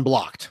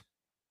unblocked.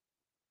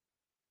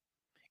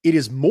 It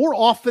is more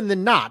often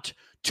than not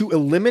to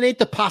eliminate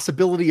the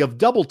possibility of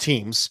double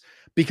teams,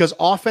 because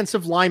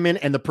offensive linemen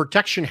and the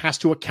protection has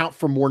to account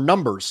for more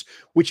numbers,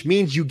 which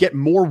means you get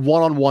more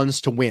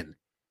one-on-ones to win.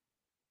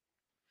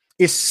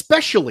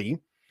 Especially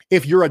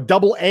if you're a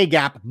double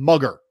A-gap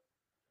mugger,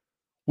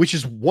 which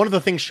is one of the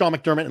things Sean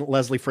McDermott and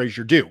Leslie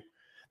Frazier do.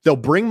 They'll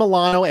bring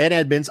Milano and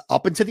Edmonds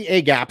up into the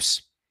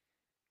A-gaps,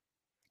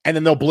 and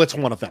then they'll blitz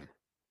one of them.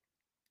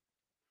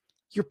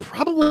 You're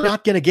probably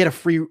not going to get a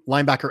free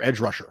linebacker edge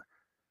rusher.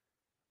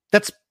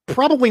 That's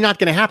probably not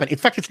going to happen. In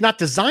fact, it's not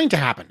designed to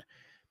happen.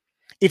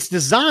 It's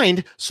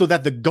designed so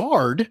that the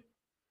guard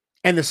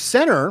and the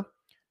center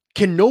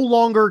can no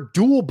longer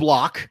dual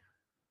block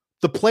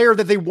the player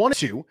that they want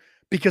to,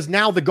 because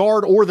now the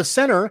guard or the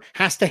center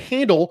has to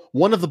handle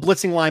one of the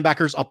blitzing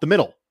linebackers up the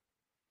middle.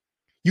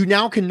 You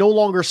now can no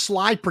longer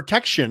slide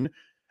protection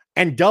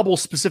and double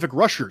specific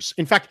rushers.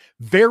 In fact,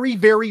 very,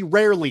 very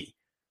rarely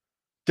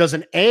does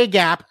an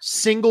A-gap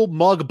single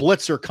mug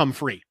blitzer come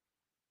free,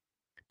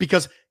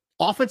 because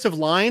offensive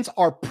lines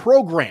are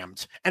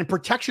programmed and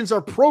protections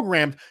are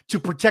programmed to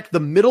protect the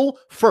middle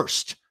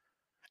first.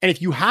 And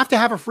if you have to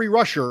have a free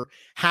rusher,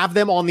 have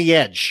them on the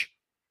edge.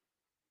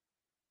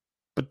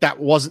 But that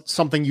wasn't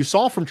something you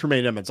saw from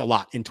Tremaine Edmonds a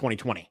lot in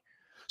 2020.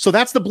 So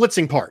that's the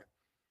blitzing part.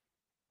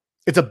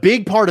 It's a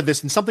big part of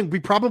this and something we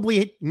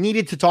probably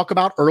needed to talk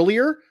about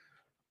earlier,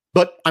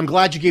 but I'm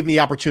glad you gave me the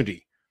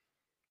opportunity.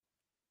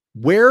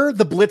 Where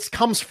the blitz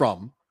comes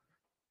from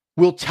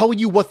will tell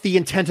you what the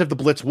intent of the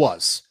blitz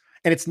was.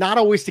 And it's not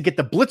always to get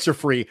the blitzer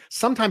free.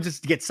 Sometimes it's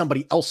to get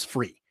somebody else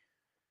free.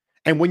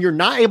 And when you're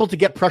not able to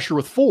get pressure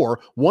with 4,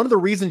 one of the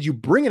reasons you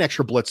bring an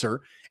extra blitzer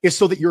is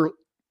so that your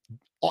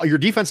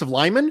defensive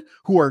linemen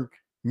who are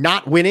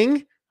not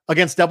winning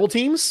against double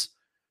teams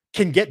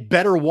can get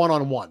better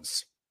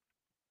one-on-ones.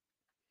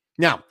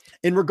 Now,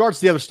 in regards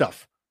to the other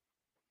stuff,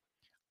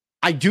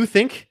 I do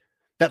think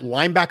that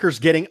linebackers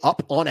getting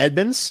up on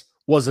Edmonds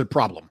was a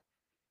problem,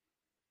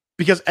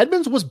 because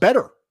Edmonds was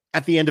better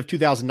at the end of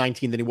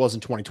 2019 than he was in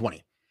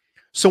 2020.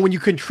 So when you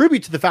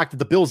contribute to the fact that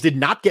the Bills did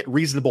not get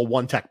reasonable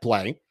one-tech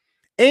play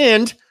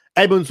and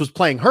Edmonds was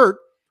playing hurt,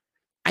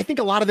 I think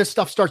a lot of this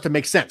stuff starts to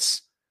make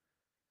sense.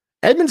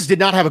 Edmonds did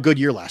not have a good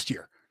year last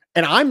year,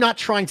 and I'm not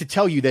trying to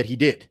tell you that he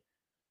did.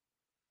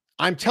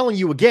 I'm telling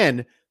you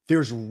again,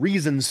 there's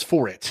reasons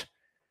for it.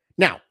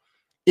 Now,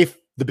 if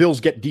the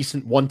Bills get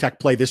decent one-tech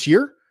play this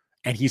year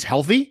and he's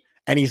healthy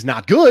and he's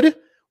not good,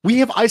 we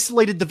have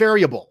isolated the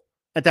variable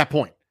at that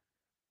point.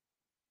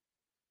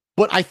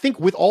 But I think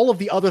with all of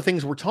the other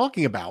things we're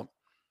talking about,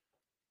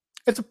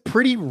 it's a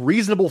pretty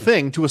reasonable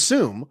thing to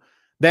assume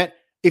that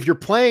if you're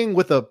playing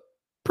with a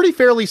pretty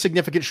fairly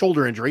significant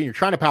shoulder injury and you're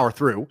trying to power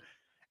through,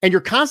 and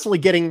you're constantly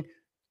getting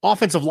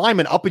offensive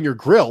linemen up in your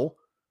grill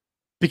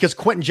because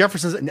Quentin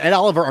Jefferson and Ed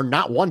Oliver are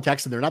not one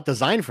techs and they're not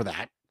designed for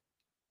that,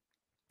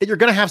 then you're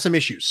going to have some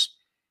issues.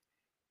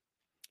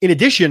 In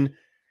addition,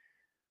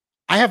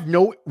 I have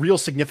no real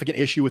significant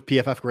issue with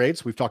PFF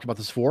grades. We've talked about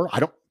this before. I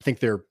don't think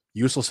they're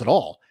useless at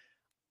all.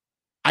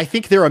 I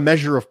think they're a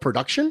measure of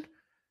production,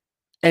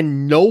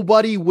 and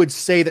nobody would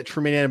say that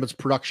Tremaine Edmunds'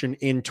 production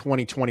in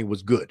 2020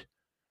 was good.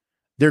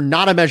 They're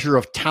not a measure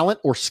of talent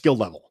or skill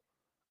level,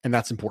 and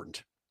that's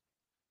important.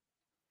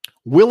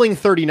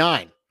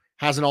 Willing39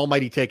 has an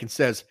almighty take and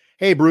says,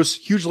 "Hey, Bruce,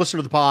 huge listener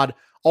to the pod.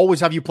 Always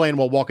have you playing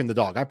while walking the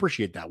dog." I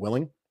appreciate that,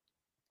 Willing.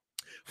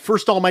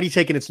 First almighty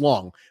take, and it's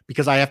long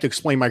because I have to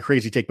explain my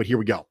crazy take, but here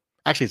we go.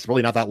 Actually, it's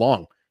really not that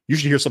long. You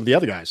should hear some of the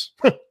other guys.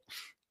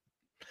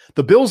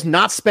 The Bills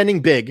not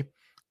spending big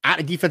at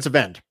a defensive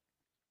end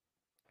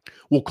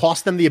will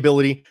cost them the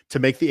ability to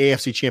make the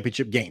AFC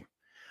Championship game.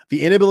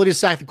 The inability to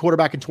sack the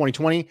quarterback in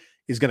 2020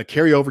 is going to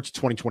carry over to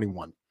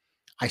 2021.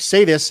 I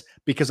say this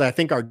because I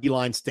think our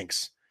D-line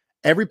stinks.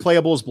 Every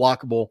playable is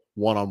blockable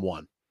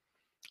one-on-one.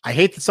 I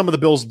hate that some of the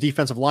Bills'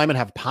 defensive linemen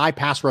have high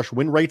pass rush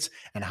win rates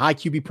and high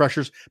QB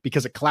pressures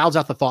because it clouds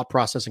out the thought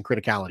process and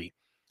criticality.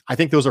 I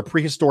think those are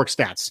prehistoric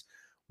stats.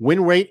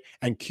 Win rate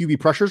and QB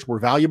pressures were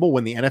valuable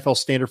when the NFL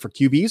standard for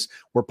QBs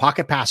were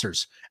pocket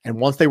passers, and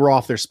once they were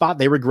off their spot,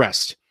 they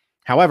regressed.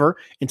 However,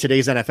 in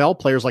today's NFL,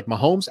 players like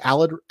Mahomes,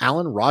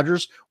 Allen,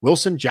 Rodgers,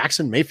 Wilson,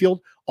 Jackson, Mayfield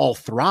all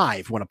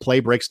thrive when a play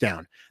breaks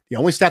down. The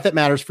only stat that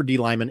matters for D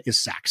linemen is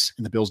sacks,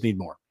 and the Bills need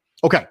more.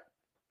 Okay,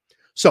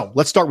 so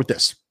let's start with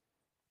this.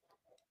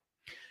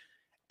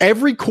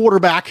 Every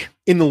quarterback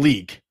in the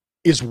league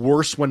is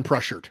worse when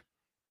pressured.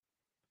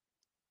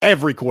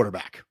 Every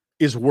quarterback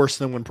is worse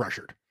than when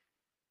pressured.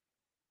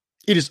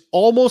 It is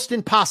almost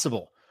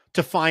impossible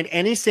to find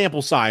any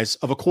sample size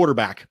of a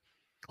quarterback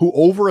who,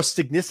 over a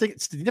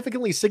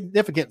statistically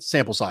significant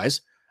sample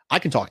size, I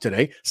can talk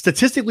today,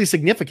 statistically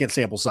significant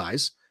sample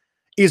size,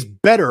 is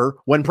better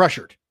when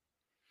pressured.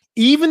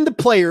 Even the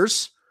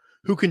players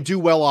who can do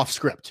well off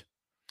script,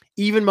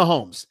 even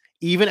Mahomes,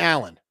 even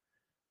Allen,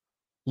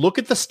 look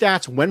at the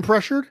stats when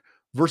pressured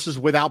versus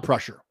without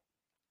pressure.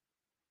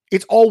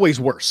 It's always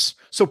worse.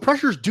 So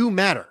pressures do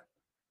matter.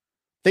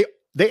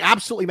 They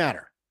absolutely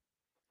matter.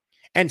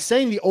 And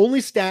saying the only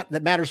stat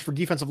that matters for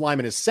defensive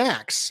linemen is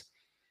sacks,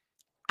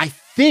 I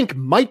think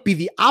might be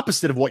the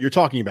opposite of what you're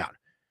talking about.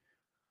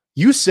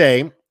 You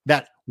say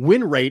that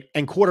win rate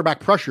and quarterback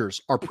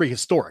pressures are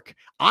prehistoric.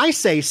 I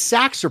say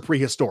sacks are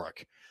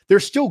prehistoric. They're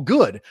still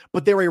good,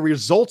 but they're a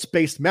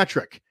results-based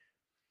metric.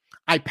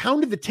 I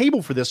pounded the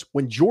table for this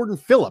when Jordan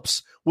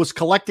Phillips was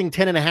collecting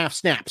 10.5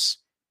 snaps.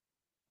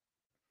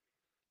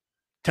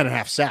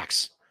 10.5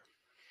 sacks.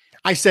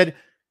 I said,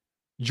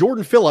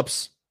 Jordan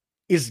Phillips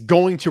is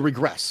going to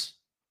regress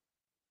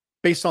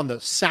based on the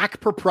sack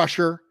per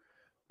pressure,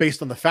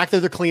 based on the fact that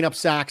they're cleanup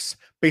sacks,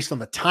 based on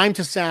the time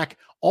to sack.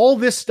 All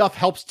this stuff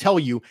helps tell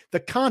you the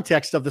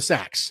context of the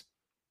sacks,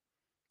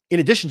 in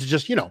addition to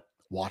just,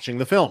 watching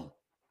the film.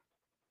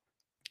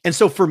 And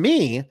so for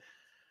me,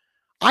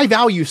 I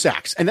value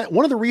sacks. And that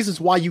one of the reasons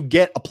why you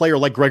get a player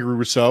like Gregory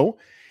Rousseau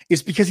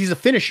is because he's a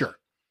finisher.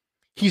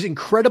 He's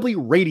incredibly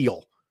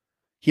radial.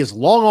 He has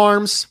long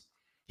arms.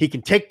 He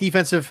can take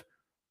defensive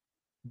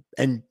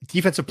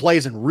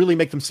plays and really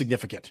make them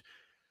significant,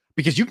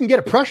 because you can get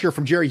a pressure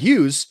from Jerry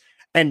Hughes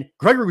and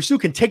Gregory Rousseau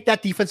can take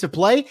that defensive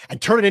play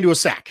and turn it into a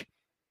sack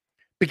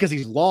because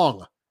he's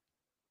long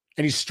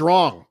and he's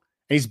strong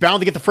and he's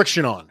bound to get the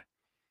friction on.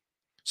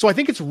 So I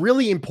think it's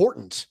really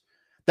important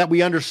that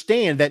we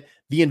understand that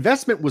the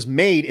investment was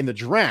made in the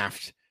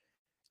draft,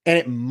 and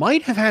it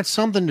might have had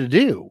something to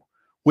do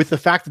with the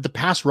fact that the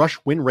pass rush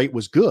win rate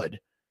was good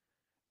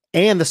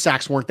and the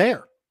sacks weren't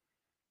there.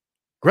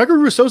 Gregory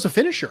Rousseau's a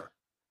finisher.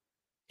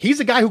 He's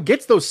a guy who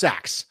gets those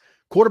sacks.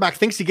 Quarterback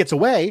thinks he gets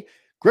away.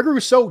 Gregory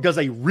Rousseau does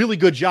a really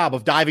good job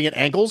of diving at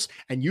ankles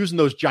and using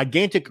those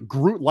gigantic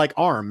Groot-like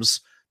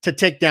arms to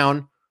take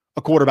down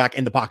a quarterback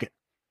in the pocket.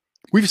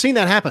 We've seen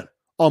that happen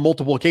on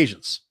multiple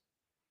occasions.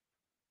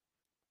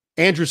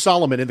 Andrew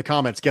Solomon in the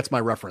comments gets my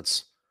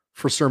reference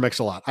for Sir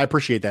Mix-a-Lot. I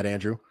appreciate that,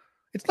 Andrew.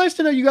 It's nice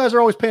to know you guys are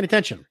always paying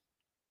attention.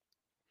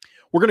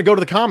 We're going to go to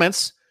the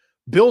comments.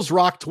 Bills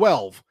Rock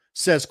 12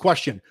 says,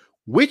 question,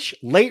 which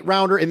late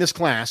rounder in this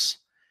class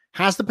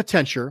has the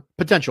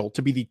potential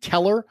to be the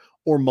Teller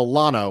or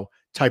Milano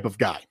type of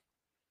guy?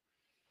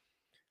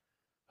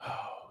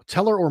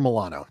 Teller or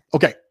Milano.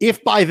 Okay.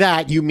 If by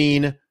that you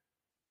mean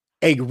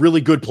a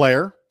really good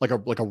player, like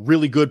a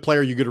really good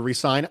player you're going to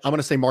re-sign, I'm going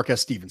to say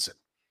Marquez Stevenson.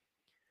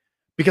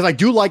 Because I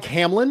do like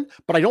Hamlin,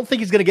 but I don't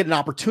think he's going to get an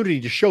opportunity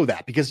to show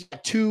that because he's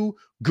got two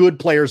good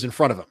players in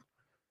front of him.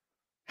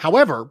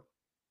 However,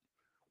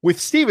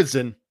 with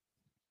Stevenson,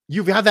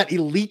 you have that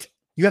elite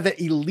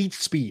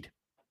speed.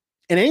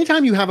 And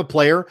anytime you have a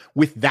player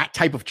with that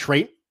type of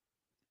trait,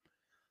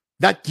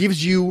 that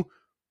gives you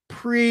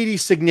pretty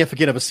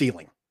significant of a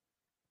ceiling.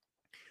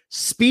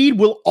 Speed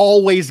will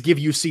always give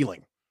you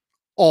ceiling.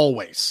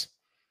 Always.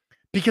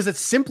 because it's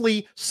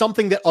simply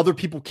something that other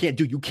people can't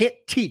do. You can't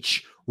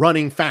teach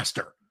running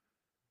faster.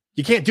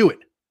 You can't do it.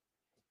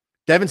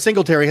 Devin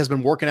Singletary has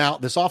been working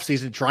out this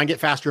offseason to try and get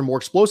faster and more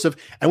explosive,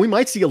 and we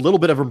might see a little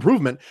bit of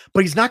improvement,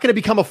 but he's not going to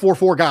become a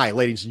 4.4 guy,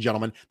 ladies and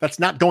gentlemen. That's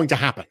not going to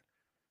happen.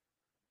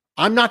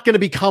 I'm not going to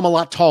become a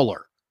lot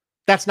taller.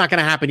 That's not going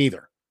to happen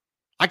either.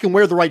 I can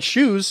wear the right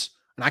shoes,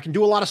 and I can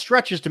do a lot of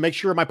stretches to make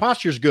sure my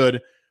posture is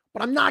good,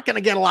 but I'm not going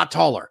to get a lot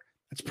taller.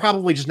 It's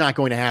probably just not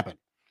going to happen.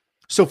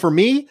 So for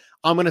me,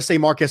 I'm going to say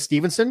Marquez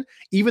Stevenson,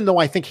 even though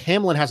I think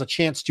Hamlin has a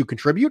chance to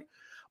contribute.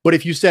 But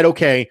if you said,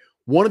 okay,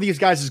 one of these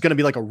guys is going to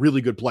be like a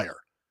really good player,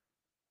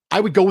 I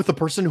would go with the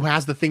person who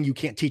has the thing you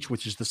can't teach,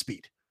 which is the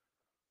speed.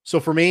 So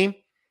for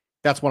me,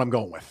 that's what I'm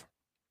going with.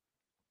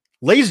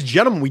 Ladies and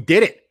gentlemen, we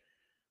did it.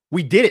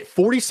 We did it.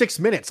 46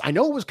 minutes. I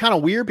know it was kind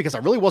of weird because I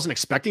really wasn't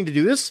expecting to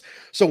do this.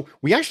 So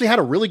we actually had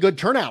a really good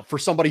turnout for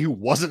somebody who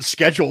wasn't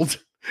scheduled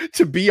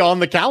to be on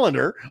the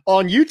calendar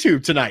on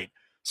YouTube tonight.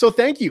 So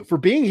thank you for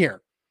being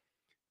here.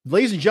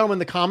 Ladies and gentlemen, in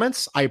the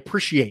comments, I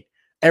appreciate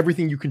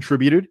everything you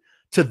contributed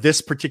to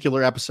this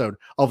particular episode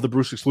of the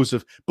Bruce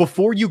Exclusive.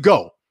 Before you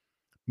go,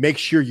 make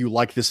sure you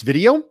like this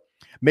video.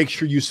 Make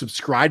sure you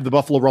subscribe to the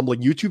Buffalo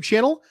Rumbling YouTube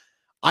channel.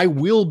 I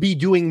will be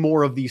doing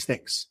more of these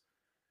things.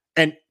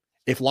 And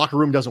if Locker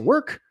Room doesn't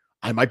work,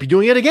 I might be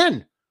doing it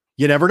again.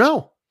 You never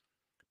know.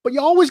 But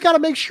you always got to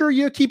make sure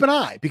you keep an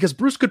eye because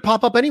Bruce could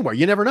pop up anywhere.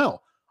 You never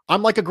know.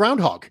 I'm like a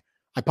groundhog.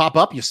 I pop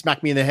up, you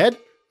smack me in the head,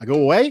 I go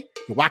away,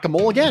 you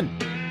whack-a-mole again.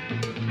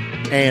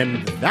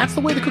 And that's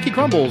the way the cookie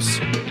crumbles.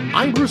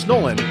 I'm Bruce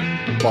Nolan,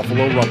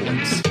 Buffalo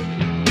Rumblings.